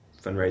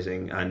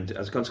fundraising. And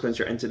as a consequence,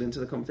 you're entered into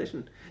the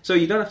competition. So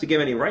you don't have to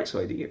give any rights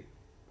away, do you?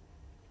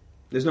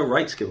 There's no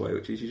rights giveaway,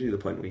 which is usually the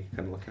point we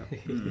kind of look at.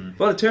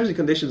 Well, the terms and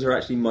conditions are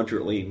actually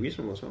moderately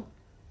reasonable as well.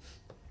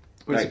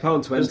 Well, it's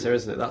 £1 to enter,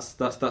 isn't it? That's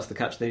the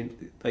catch.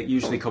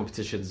 Usually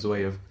competitions is a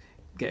way of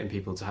getting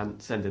people to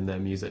send in their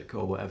music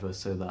or whatever,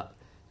 so that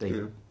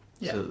so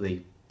that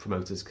the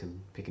promoters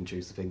can pick and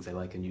choose the things they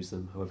like and use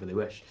them however they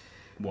wish.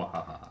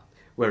 Wow.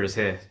 Whereas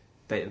here,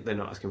 they're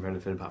not asking for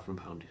anything apart from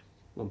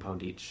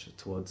 £1 each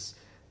towards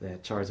their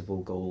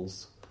charitable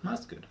goals.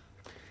 That's good.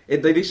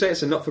 They do say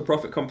it's a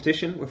not-for-profit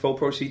competition with all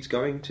proceeds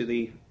going to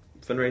the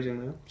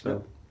fundraising now.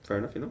 So fair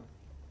enough,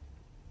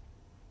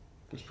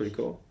 That's pretty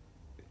cool.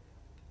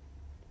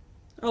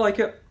 I like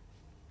it.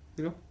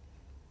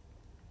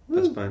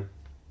 That's fine.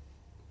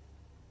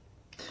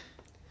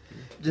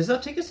 Does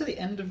that take us to the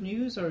end of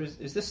news, or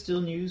is this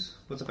still news?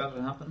 What's about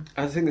to happen?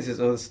 I think this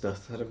is other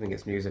stuff. I don't think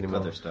it's news anymore.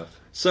 Other stuff.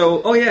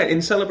 So,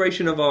 in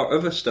celebration of our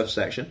other stuff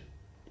section,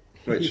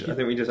 which I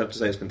think we just have to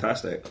say is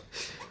fantastic.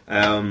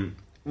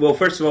 Well,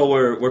 first of all,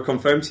 we're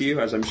confirmed to you,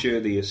 as I'm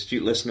sure the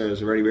astute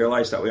listeners already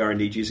realised, that we are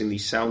indeed using the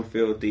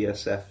Soundfield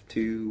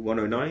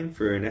DSF2109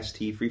 for an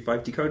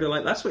ST35 decoder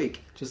like last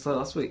week. Just like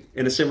last week.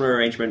 In a similar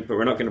arrangement, but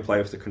we're not going to play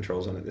with the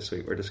controls on it this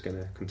week. We're just going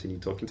to continue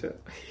talking to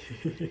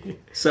it.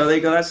 So there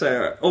you go. That's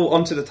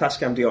onto the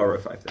Tascam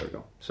DR05. There we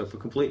go. So for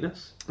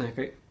completeness,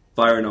 Okay.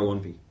 via an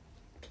 01V.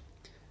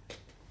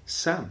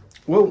 Sam.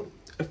 Well,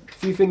 a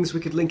few things we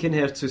could link in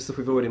here to stuff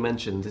we've already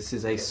mentioned. This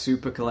is a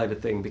Super Collider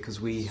thing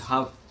because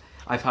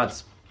I've had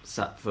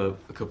sat for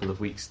a couple of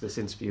weeks this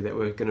interview that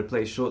we're going to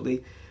play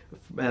shortly,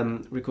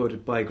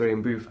 recorded by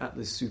Graham Booth at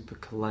the Super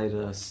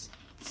Collider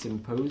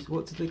Symposium.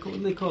 What did they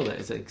call it?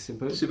 Is it a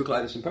symposium? Super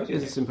Collider Symposium.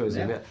 It's a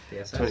symposium, yeah.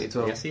 DSS.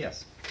 2012.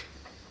 Yes.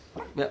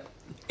 Yeah.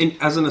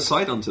 As an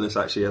aside onto this,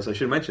 actually, as I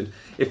should have mentioned,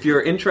 if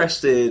you're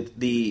interested,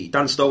 the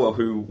Dan Stowell,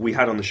 who we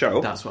had on the show,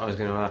 That's what I was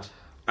going to add.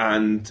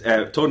 and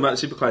talking about the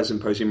Super Collider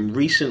Symposium,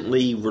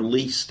 recently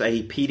released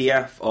a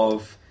PDF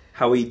of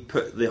how he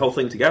put the whole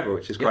thing together,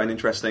 which is quite an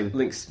interesting...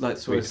 Links, like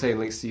what I was saying,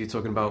 links to you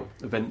talking about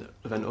event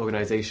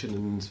organisation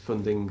and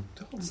funding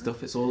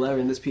stuff. It's all there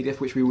in this PDF,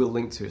 which we will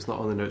link to. It's not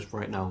on the notes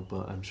right now,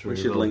 but I'm sure We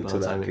we should will link by to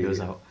the that time it goes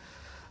PDF.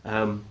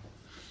 out.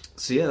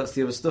 So yeah, that's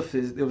the other stuff.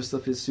 The other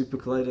stuff is Super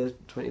Collider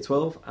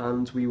 2012,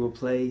 and we will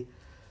play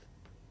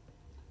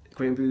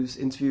Graham Booth's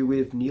interview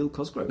with Neil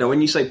Cosgrove. Now,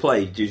 when you say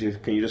play,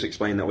 can you just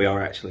explain that we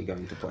are actually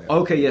going to play it?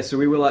 Okay, yeah, so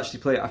we will actually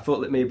play it. I thought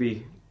that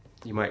maybe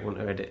you might want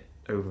to edit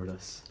over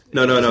us.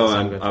 No, Doesn't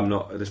sound good. I'm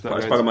not. It's Not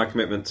part going of my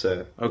commitment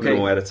to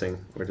minimal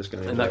editing. We're just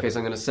going to... In that case,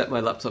 I'm going to set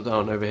my laptop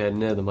down over here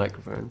near the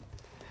microphone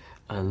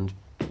and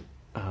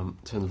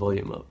turn the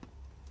volume up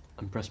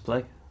and press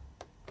play.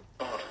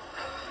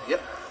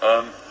 Yep.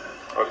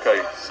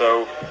 Okay,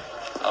 so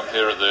I'm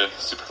here at the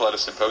Super Collider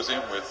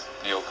Symposium with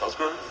Neil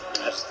Cosgrove,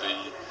 who's the...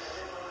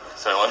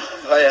 Say hello.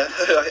 Oh yeah.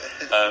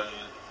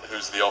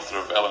 Who's the author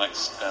of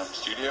LMX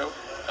Studio.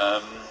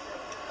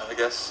 And I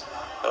guess,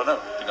 I don't know,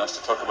 it'd be nice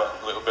to talk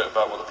about a little bit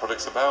about what the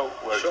product's about,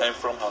 where Sure. it came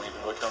from, how long you've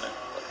been working on it,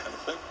 that kind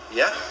of thing.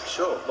 Yeah,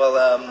 sure. Well,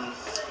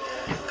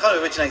 kind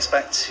of originates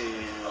back to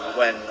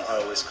when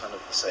I was kind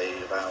of, say,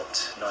 about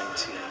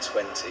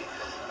 1920.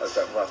 I was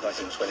about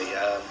 1920.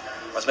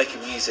 I was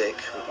making music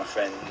with my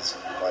friends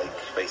and like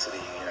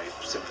basically,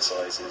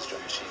 synthesizers,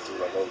 drum machines, all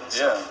that rolling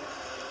stuff.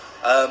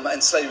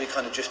 And slowly we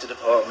kind of drifted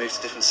apart, moved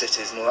to different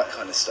cities and all that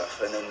kind of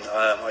stuff. And then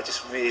I've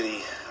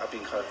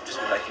been kind of just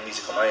been making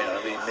music on my own, and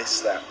I really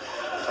miss that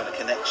kind of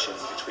connection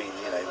between,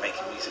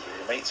 making music with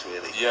your mates,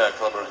 really. Yeah,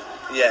 collaborating.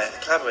 Yeah, the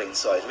collaborating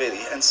side, really.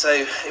 And so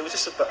it was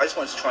I just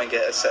wanted to try and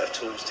get a set of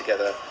tools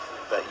together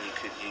that you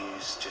could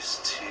use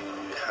just to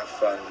have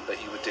fun,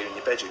 that you would do in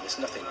your bedroom. It's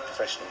nothing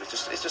professional. It's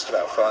just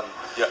about fun.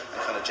 Yeah.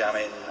 And kind of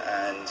jamming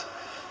and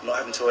not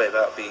having to worry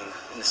about being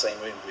in the same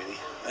room, really.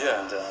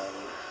 Yeah. And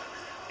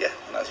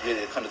and that's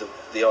really kind of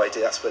the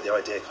idea. That's where the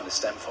idea kind of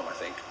stemmed from, I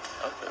think.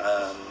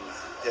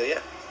 Okay.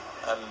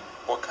 And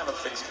what kind of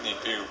things can you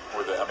do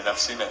with it? I mean, I've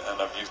seen it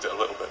and I've used it a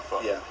little bit,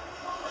 but Yeah.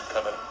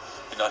 it'd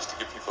be nice to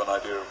give people an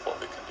idea of what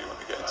they can do when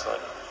they get inside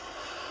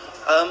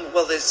it.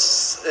 Well,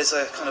 there's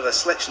a kind of a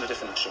selection of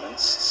different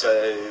instruments. So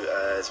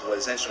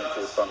there's an instrument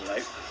called bum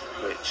note,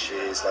 which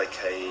is like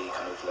a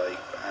kind of like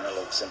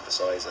analog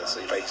synthesizer.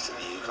 So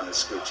basically you kind of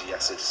squidgy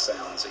acid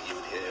sounds that you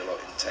would hear a lot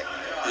in techno,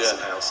 acid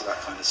house, and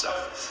that kind of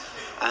stuff.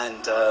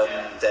 And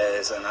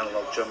there's an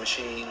analog drum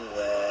machine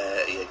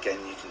where, again,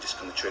 you can just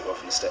kind of trigger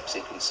off in a step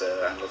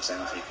sequencer, analog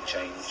sounds, and you can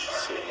change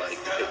sort of like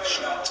the pitch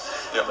and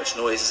how much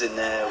noise is in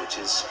there, which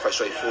is quite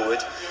straightforward.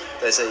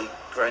 There's a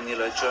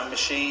granular drum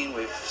machine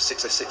with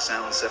 606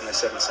 sounds,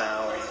 707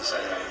 sounds,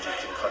 and you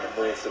can kind of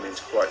morph them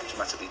into quite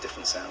dramatically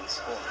different sounds.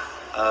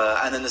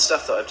 And then the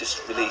stuff that I've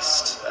just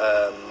released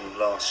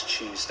last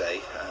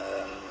Tuesday,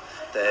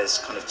 there's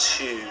kind of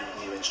two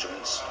new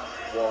instruments.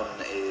 One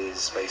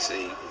is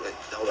basically,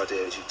 the whole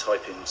idea is you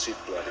type in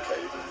Superglider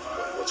code and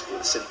what's called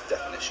a synth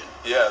definition.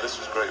 Yeah, this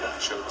was great when you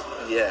showed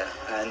it. Yeah,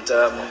 and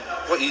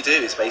what you do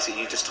is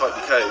basically you just type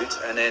the code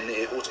and then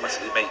it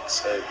automatically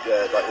makes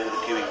like all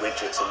the GUI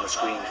widgets on the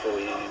screen for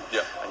you,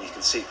 and you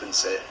can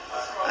sequence it.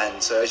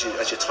 And so as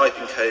you're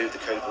typing code, the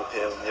code will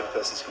appear on the other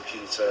person's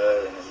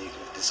computer, and then you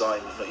can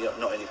design,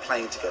 not only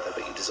playing together,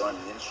 but you're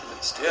designing the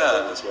instruments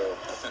together as well.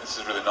 I think this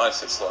is really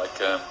nice. It's like...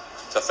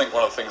 So I think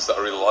one of the things that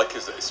I really like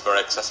is that it's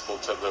very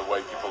accessible to the way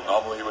people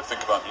normally would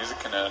think about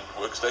music in a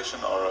workstation,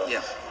 or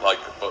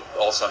but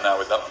also now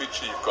with that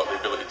feature, you've got the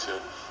ability to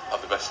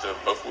have the best of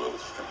both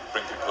worlds. You can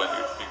bring people in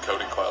who've been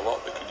coding quite a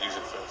lot, they can use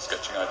it for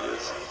sketching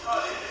ideas.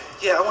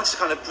 Yeah, I wanted to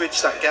kind of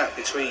bridge that gap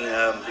between,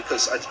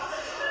 because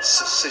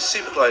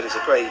Superglider is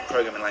a great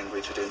programming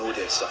language for doing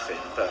audio stuff in,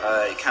 but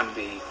it can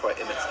be quite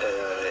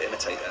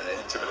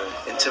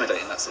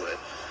intimidating, that's the word.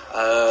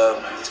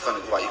 It's kind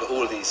of like you've got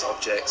all of these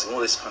objects and all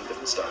this kind of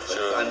different stuff.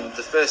 Sure. And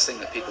the first thing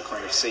that people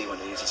kind of see when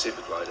they're using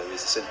Superglider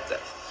is the synth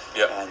depth.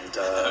 Yeah. And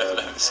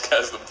it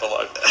scares them for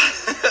life.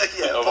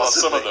 Yeah, well,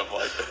 some of them,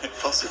 like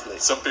possibly.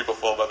 Some people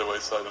fall by the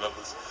wayside and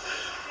others.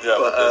 Yeah,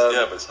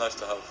 but it's nice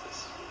to have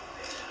this.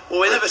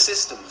 Well, in other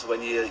systems,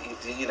 when you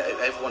know,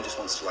 everyone just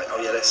wants to like,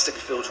 oh yeah, let's stick a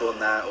filter on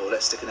that, or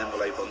let's stick an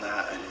envelope on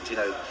that, and you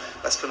know,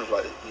 that's kind of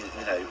like,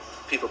 you know,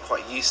 people are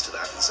quite used to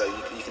that, and so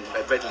you can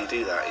readily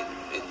do that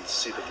in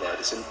Superglider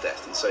synth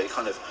depth, and so it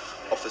kind of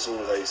offers all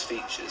of those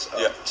features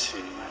up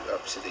to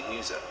the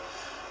user.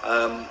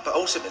 But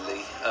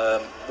ultimately,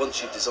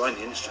 once you've designed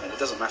the instrument, it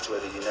doesn't matter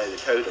whether you know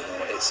the code or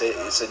not.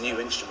 It's a new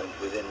instrument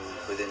within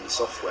the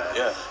software,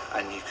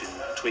 and you can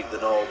tweak the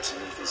knobs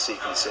and you can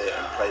sequence it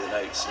and play the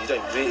notes. And you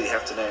don't really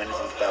have to know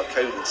anything about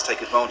coding to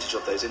take advantage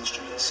of those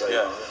instruments. So,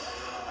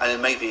 and then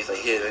maybe if they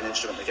hear an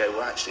instrument, they go,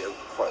 well, actually, I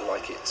quite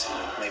like it to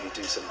maybe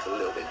do something a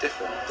little bit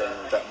different. Then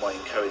that might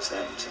encourage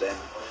them to then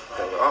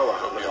go, oh,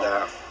 wow, look at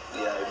that.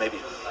 You know,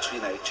 maybe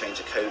change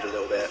the code a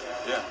little bit.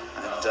 Yeah.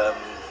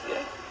 And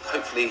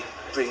hopefully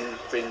bring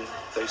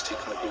those two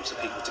kind of groups of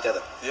people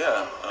together.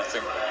 Yeah, and I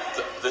think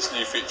this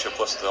new feature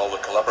plus all the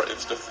collaborative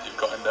stuff that you've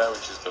got in there,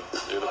 which is the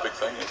other big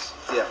thing, is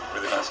a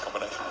really nice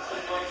combination, I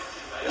think.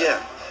 Yeah.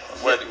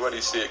 Where do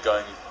you see it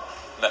going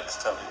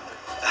next? Tell me.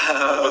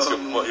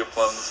 What are your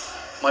plans?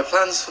 My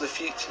plans for the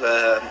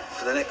future,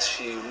 for the next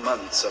few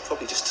months, are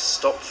probably just to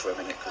stop for a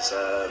minute, because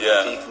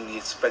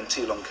you spend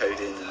too long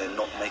coding and then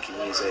not making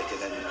music,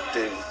 and then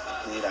doing,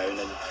 and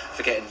then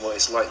forgetting what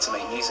it's like to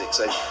make music.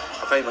 So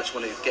I very much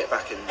want to get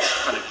back and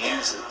kind of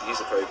use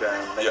the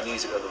program, make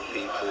music with other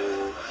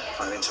people,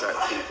 kind of interact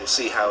with people,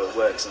 see how it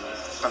works, and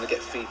kind of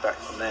get feedback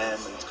from them,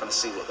 and kind of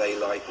see what they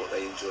like, what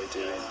they enjoy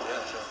doing.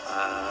 Yeah, sure.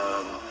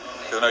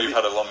 I know you've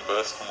had a long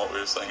burst from what we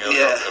were saying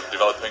earlier of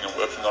developing and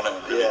working on it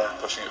and really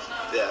pushing it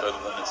further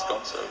than it's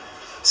gone.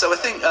 So I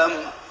think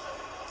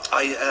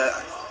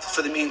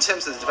in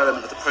terms of the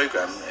development of the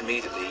program,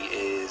 immediately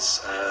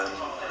is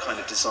kind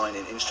of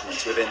designing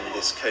instruments within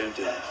this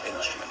coding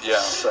instrument.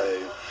 Yeah.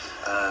 So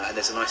and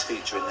there's a nice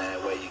feature in there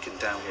where you can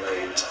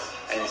download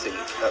anything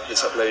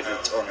that's uploaded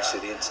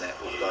onto the internet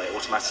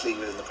automatically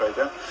within the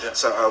program. Yeah.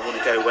 So I want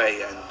to go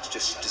away and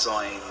just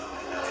design,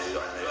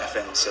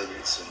 FM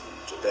synths and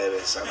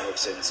various analog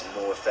synths and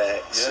more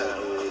effects and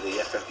all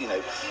the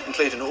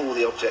including all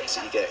the objects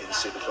that you get in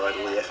Superglider,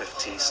 all the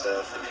FFT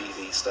stuff, the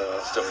PV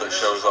stuff that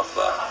shows off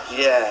that.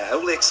 Yeah,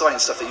 all the exciting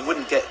stuff that you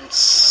wouldn't get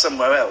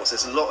somewhere else.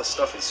 There's a lot of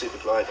stuff in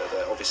Superglider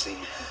that obviously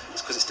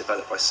it's because it's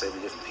developed by so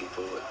many different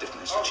people at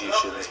different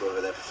institutions,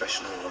 whether they're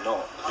professional or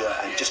not.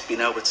 Yeah. And just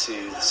being able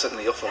to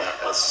suddenly offer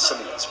that as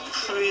something that's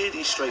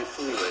pretty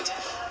straightforward.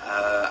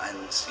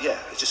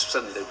 It's just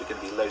suddenly there are going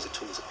to be loads of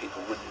tools that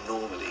people wouldn't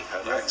normally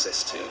have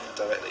access to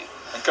directly.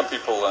 And can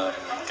people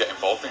get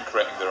involved in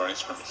creating their own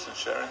instruments and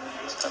sharing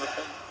this kind of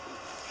thing?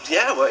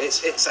 Yeah, well,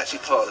 it's actually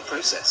part of the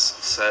process.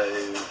 So,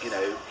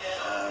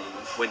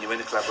 when you're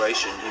in a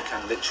collaboration, you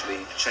can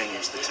literally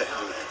change the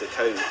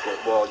code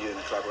while you're in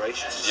a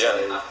collaboration.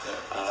 Yeah.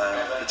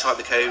 So, you type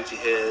the code, you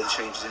hear the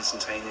changes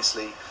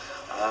instantaneously.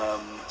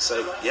 It's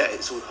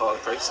all part of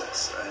the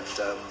process.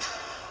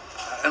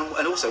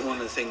 And also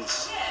one of the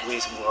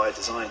reason why I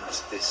designed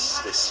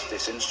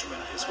this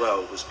instrument as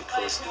well was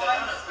because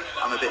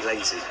I'm a bit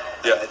lazy.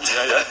 Yeah.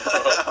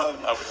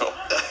 I would hope.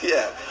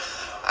 Yeah.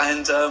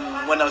 And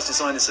when I was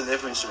designing some of the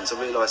other instruments,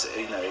 I realised that,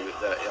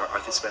 that I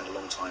could spend a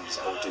long time.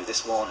 So I'll do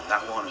this one, and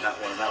that one, and that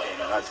one, and that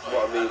one. And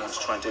what I really want to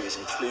try and do is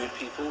include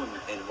people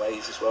in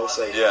ways as well.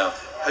 So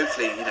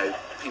hopefully,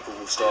 people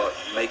will start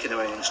making their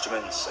own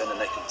instruments, and then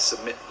they can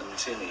submit them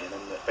to me, and then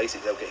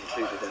basically they'll get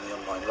included in the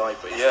online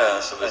library.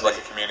 Yeah, so there's like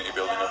a community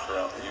building up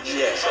around the use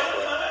of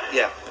software.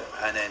 Yeah.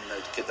 And then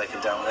they can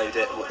download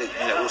it,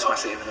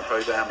 automatically in the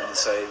program. And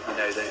so,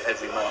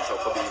 every month I'll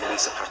probably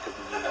release a pack of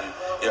new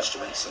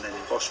instruments, and then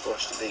bosh,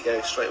 there you go,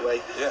 straight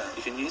away. Yeah,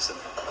 you can use them.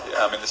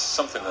 Yeah, I mean, this is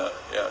something that,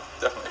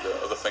 definitely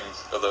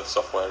the other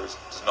software is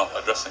not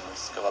addressing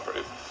these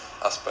collaborative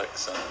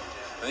aspects, and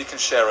you can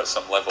share at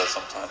some level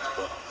sometimes,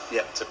 but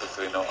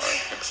typically not in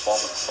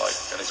performance.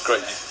 And it's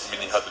great. You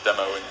had the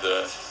demo in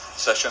the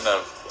session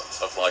of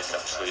like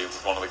actually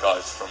with one of the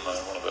guys from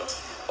one of the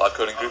live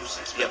coding groups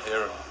that's been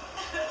here and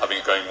having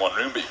it going in one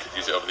room, but you could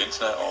use it over the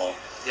internet or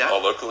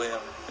locally, and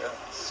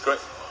it's great.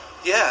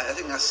 Yeah, I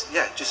think that's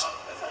just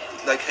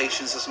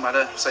locations doesn't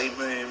matter. Same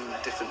room,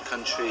 different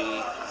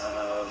country.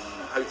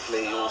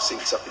 Hopefully, all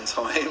syncs up in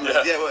time.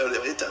 Yeah, well,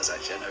 it does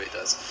actually. I know it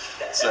does.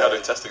 So you had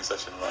a testing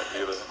session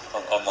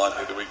online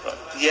the other week, right?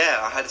 Yeah,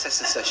 I had a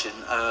testing session.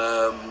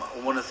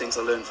 One of the things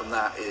I learned from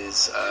that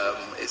is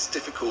it's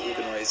difficult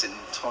organising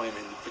time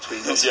in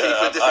between lots of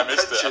people in different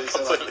countries. I missed it.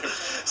 Completely.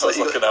 I was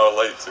like an hour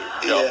late to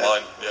get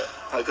online. Yeah,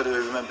 I've got to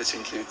remember to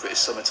include British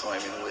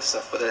summertime and all this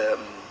stuff. But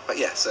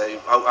so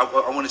I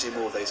want to do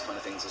more of those kind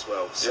of things as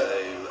well. So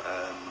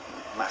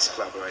mass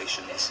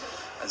collaborations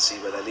and see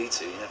where they lead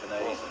to. You never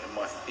know. It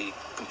might be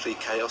complete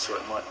chaos, or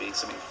it might be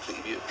something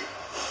completely beautiful.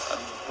 And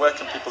where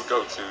can people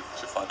go to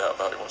find out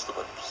about it? What's the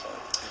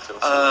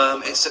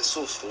website? It's at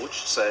SourceForge,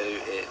 so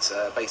it's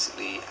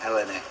basically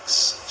LNX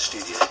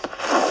Studio,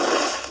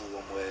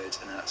 all one word,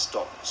 and that's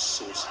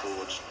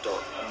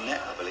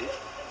 .sourceforge.net, I believe.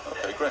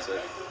 Okay, great. So,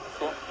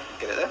 cool.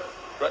 Get it there.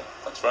 Great.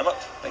 Thanks very much.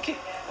 Thank you.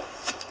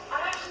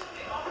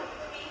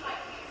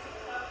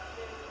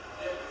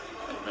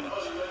 8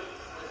 minutes.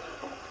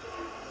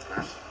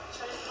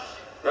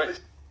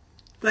 Right.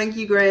 Thank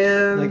you,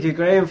 Graham. Thank you,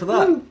 Graham, for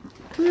that.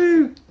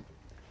 Woo.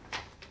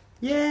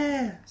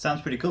 Yeah.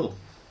 Sounds pretty cool.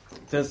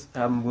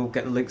 We'll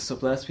get the links up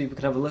there so people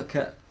can have a look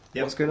at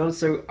what's going on.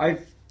 So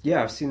I've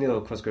seen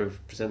Neil Cosgrove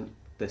present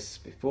this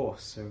before.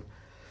 So,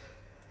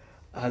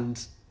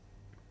 and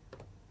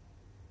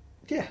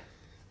I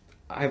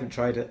haven't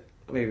tried it.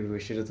 Maybe we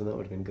should have done that.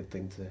 Would have been a good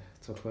thing to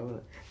talk about,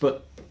 wouldn't it?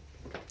 But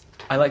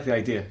I like the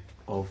idea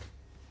of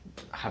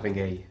having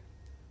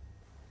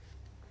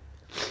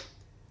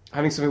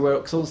something where,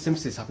 because all the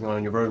synthesis is happening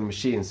on your own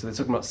machine, so they're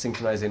talking about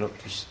synchronizing up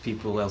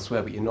people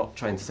elsewhere, but you're not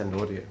trying to send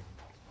audio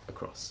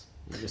across.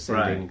 You're just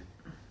sending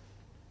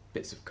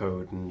bits of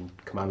code and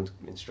command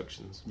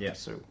instructions. Yeah.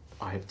 So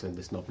I have turned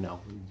this knob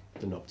now, and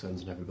the knob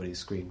turns on everybody's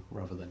screen,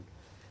 rather than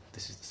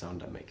this is the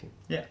sound I'm making.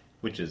 Yeah,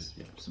 which is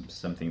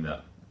something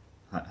that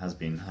has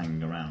been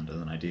hanging around as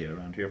an idea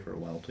around here for a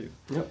while too.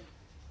 Yep.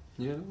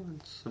 Yeah,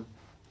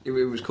 it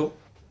was cool.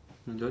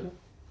 Enjoyed it.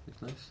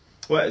 It's nice.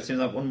 Well, it seems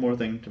like one more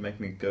thing to make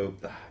me go,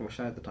 I wish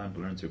I had the time to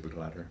learn Super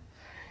Collider.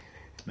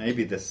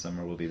 Maybe this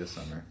summer will be the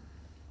summer.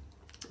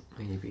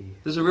 Maybe.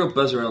 There's a real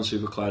buzz around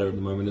Super Collider at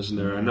the moment, isn't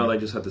there? I know they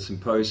just had the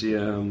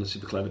symposium, the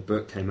Super Collider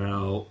book came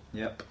out.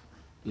 Yep.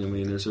 You know what I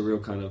mean? There's a real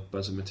kind of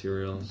buzz of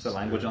materials. It's the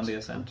language on the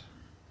ascent.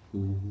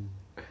 Ooh.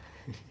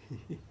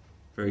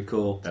 Very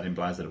cool. That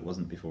implies that it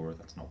wasn't before.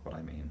 That's not what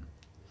I mean.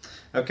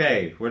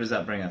 Okay, where does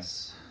that bring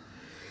us?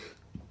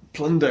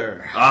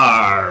 Plunder.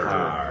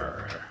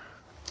 Arr.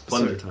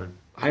 Plunder time.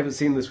 I haven't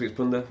seen this week's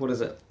Plunder. What is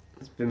it?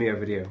 It's a Vimeo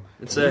video.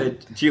 It's a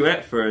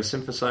duet for a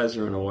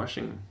synthesizer and a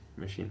washing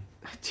machine.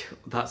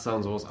 That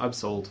sounds awesome. I'm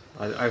sold.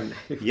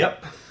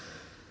 Yep.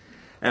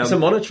 It's a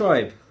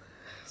monotribe.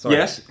 Sorry.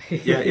 Yes,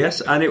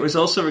 yes, and it was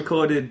also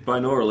recorded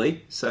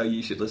binaurally, so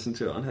you should listen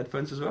to it on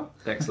headphones as well.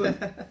 Excellent.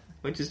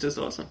 Which is just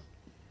awesome.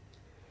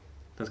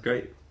 That's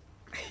great.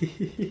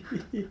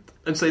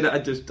 And say that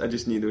I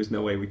just knew there was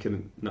no way we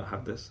couldn't not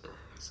have this,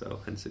 so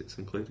hence it's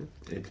included.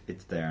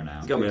 It's there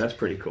now. I mean, that's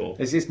pretty cool.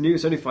 It's this new.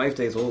 It's only 5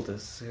 days old.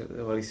 That's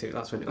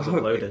when it was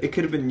uploaded. It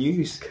could have been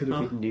news. Could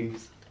have been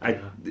news.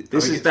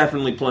 This is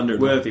definitely plunder.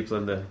 Worthy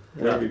plunder.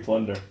 Worthy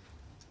plunder.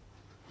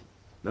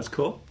 That's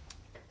cool.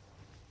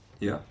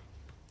 Yeah.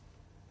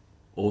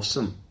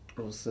 Awesome.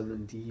 Awesome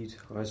indeed.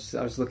 I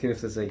was looking if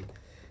there's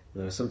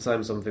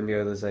sometimes on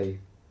Vimeo there's a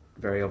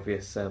very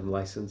obvious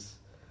license,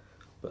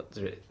 but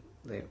there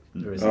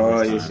isn't.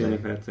 Oh, you've seen a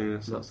bad thing.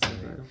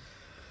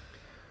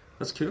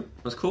 That's cool.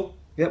 That's cool.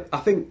 Yep, I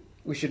think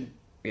we should.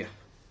 Yeah,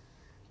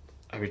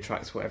 I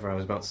retract whatever I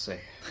was about to say.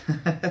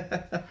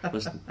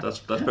 That's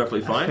perfectly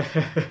fine.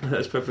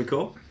 That's perfectly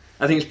cool.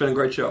 I think it's been a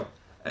great show.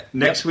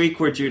 Next week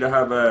we're due to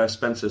have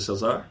Spencer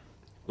Salzar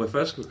with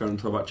us. We're going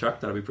to talk about Chuck.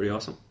 That'll be pretty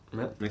awesome.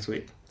 Yep. Next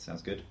week.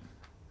 Sounds good.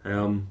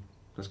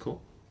 That's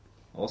cool.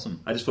 Awesome.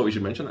 I just thought we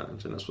should mention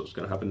that. So that's what's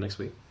going to happen next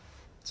week.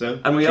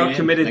 And we are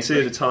committed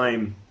to the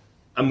time,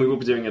 and we will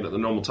be doing it at the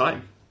normal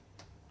time.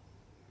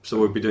 So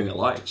we'll be doing it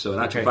live. So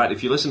in actual fact,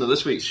 if you listen to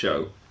this week's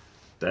show,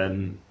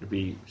 then it'll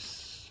be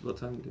what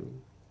time do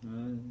we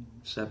do?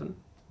 7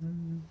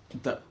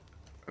 That,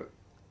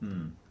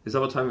 Is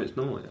that what time it's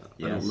normally at?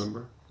 Yes. I don't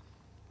remember.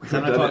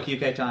 7 o'clock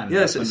UK time.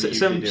 Yes, That's when we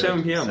 7 usually do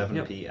it. p.m. 7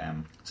 Yep.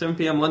 p.m. 7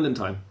 p.m. London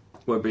time.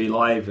 We'll be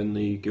live in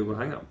the Google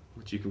Hangout,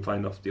 which you can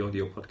find off the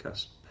audio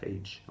podcast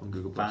page on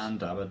Google+. Fan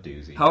dabba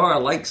doozy. How are our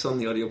likes on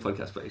the audio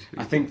podcast page?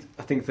 I think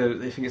they think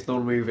it's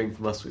non-moving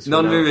from us.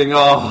 Non-moving,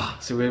 oh!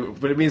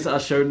 But it means that our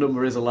show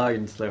number is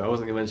aligned. So I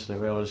wasn't going to mention it.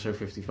 We're on show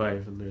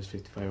 55, and there's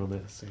 55 on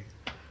there. So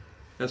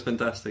That's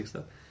fantastic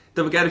stuff.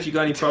 Don't forget, if you've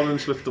got any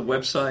problems with the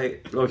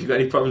website, or if you've got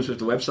any problems with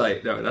the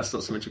website, no, that's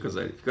not so much because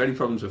if you've got any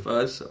problems with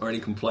us, or any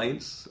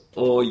complaints,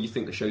 or you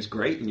think the show's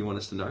great and you want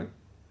us to know,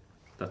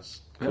 that's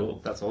cool.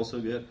 Yep, that's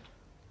also good.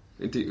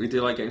 We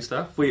do like getting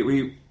stuff.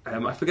 We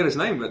I forget his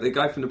name, but the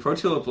guy from the Pro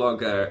Tour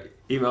blog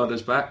emailed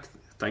us back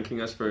thanking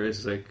us for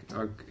his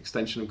our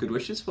extension of good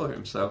wishes for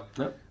him. So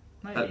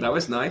that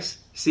was nice.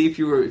 See, if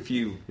you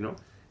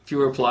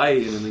reply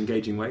in an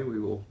engaging way,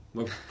 we'll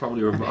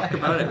probably remark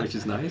about it, which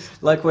is nice.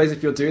 Likewise,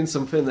 if you're doing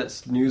something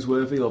that's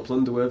newsworthy or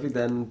plunderworthy,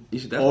 then you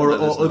should or let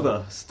us know.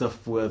 other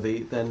stuff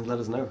worthy, then let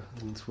us know,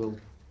 and we'll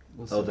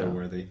Oh, they're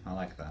worthy. I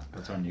like that.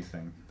 That's our new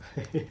thing.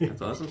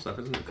 That's awesome stuff,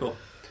 isn't it? Cool.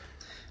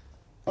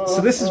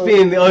 So this has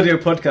been the audio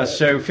podcast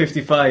show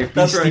 55,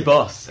 That's Beasty right.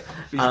 Boss,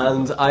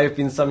 and I've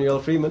been Samuel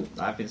Freeman.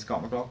 I've been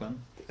Scott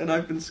McLaughlin. And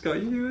I've been Scott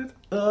Hewitt.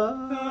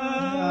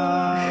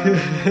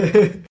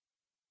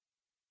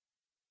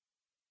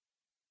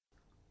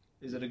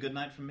 Is it a good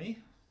night from me?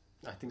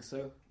 I think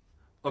so.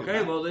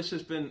 Okay, well, this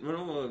has been. I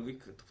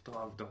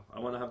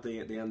want to have the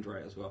end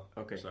right as well.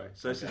 Okay. Sorry.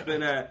 So this has been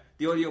the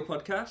audio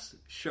podcast,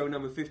 show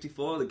number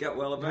 54, the Get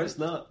Well No, event. it's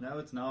not. No,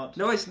 it's not.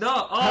 No, it's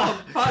not.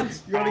 Oh, fudge.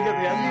 You want to get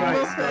the end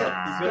right. missed it.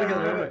 You got to get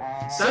the end right.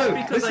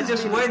 That's because I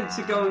just went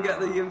to go and get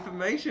the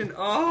information.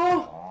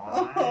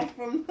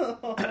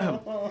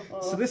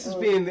 So this has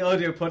been the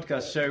audio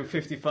podcast show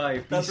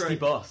 55, That's Beasty right.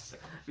 Boss,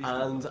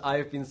 and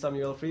I've been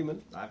Samuel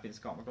Freeman. I've been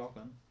Scott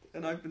McLaughlin.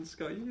 And I've been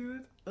Scott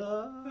Hewitt.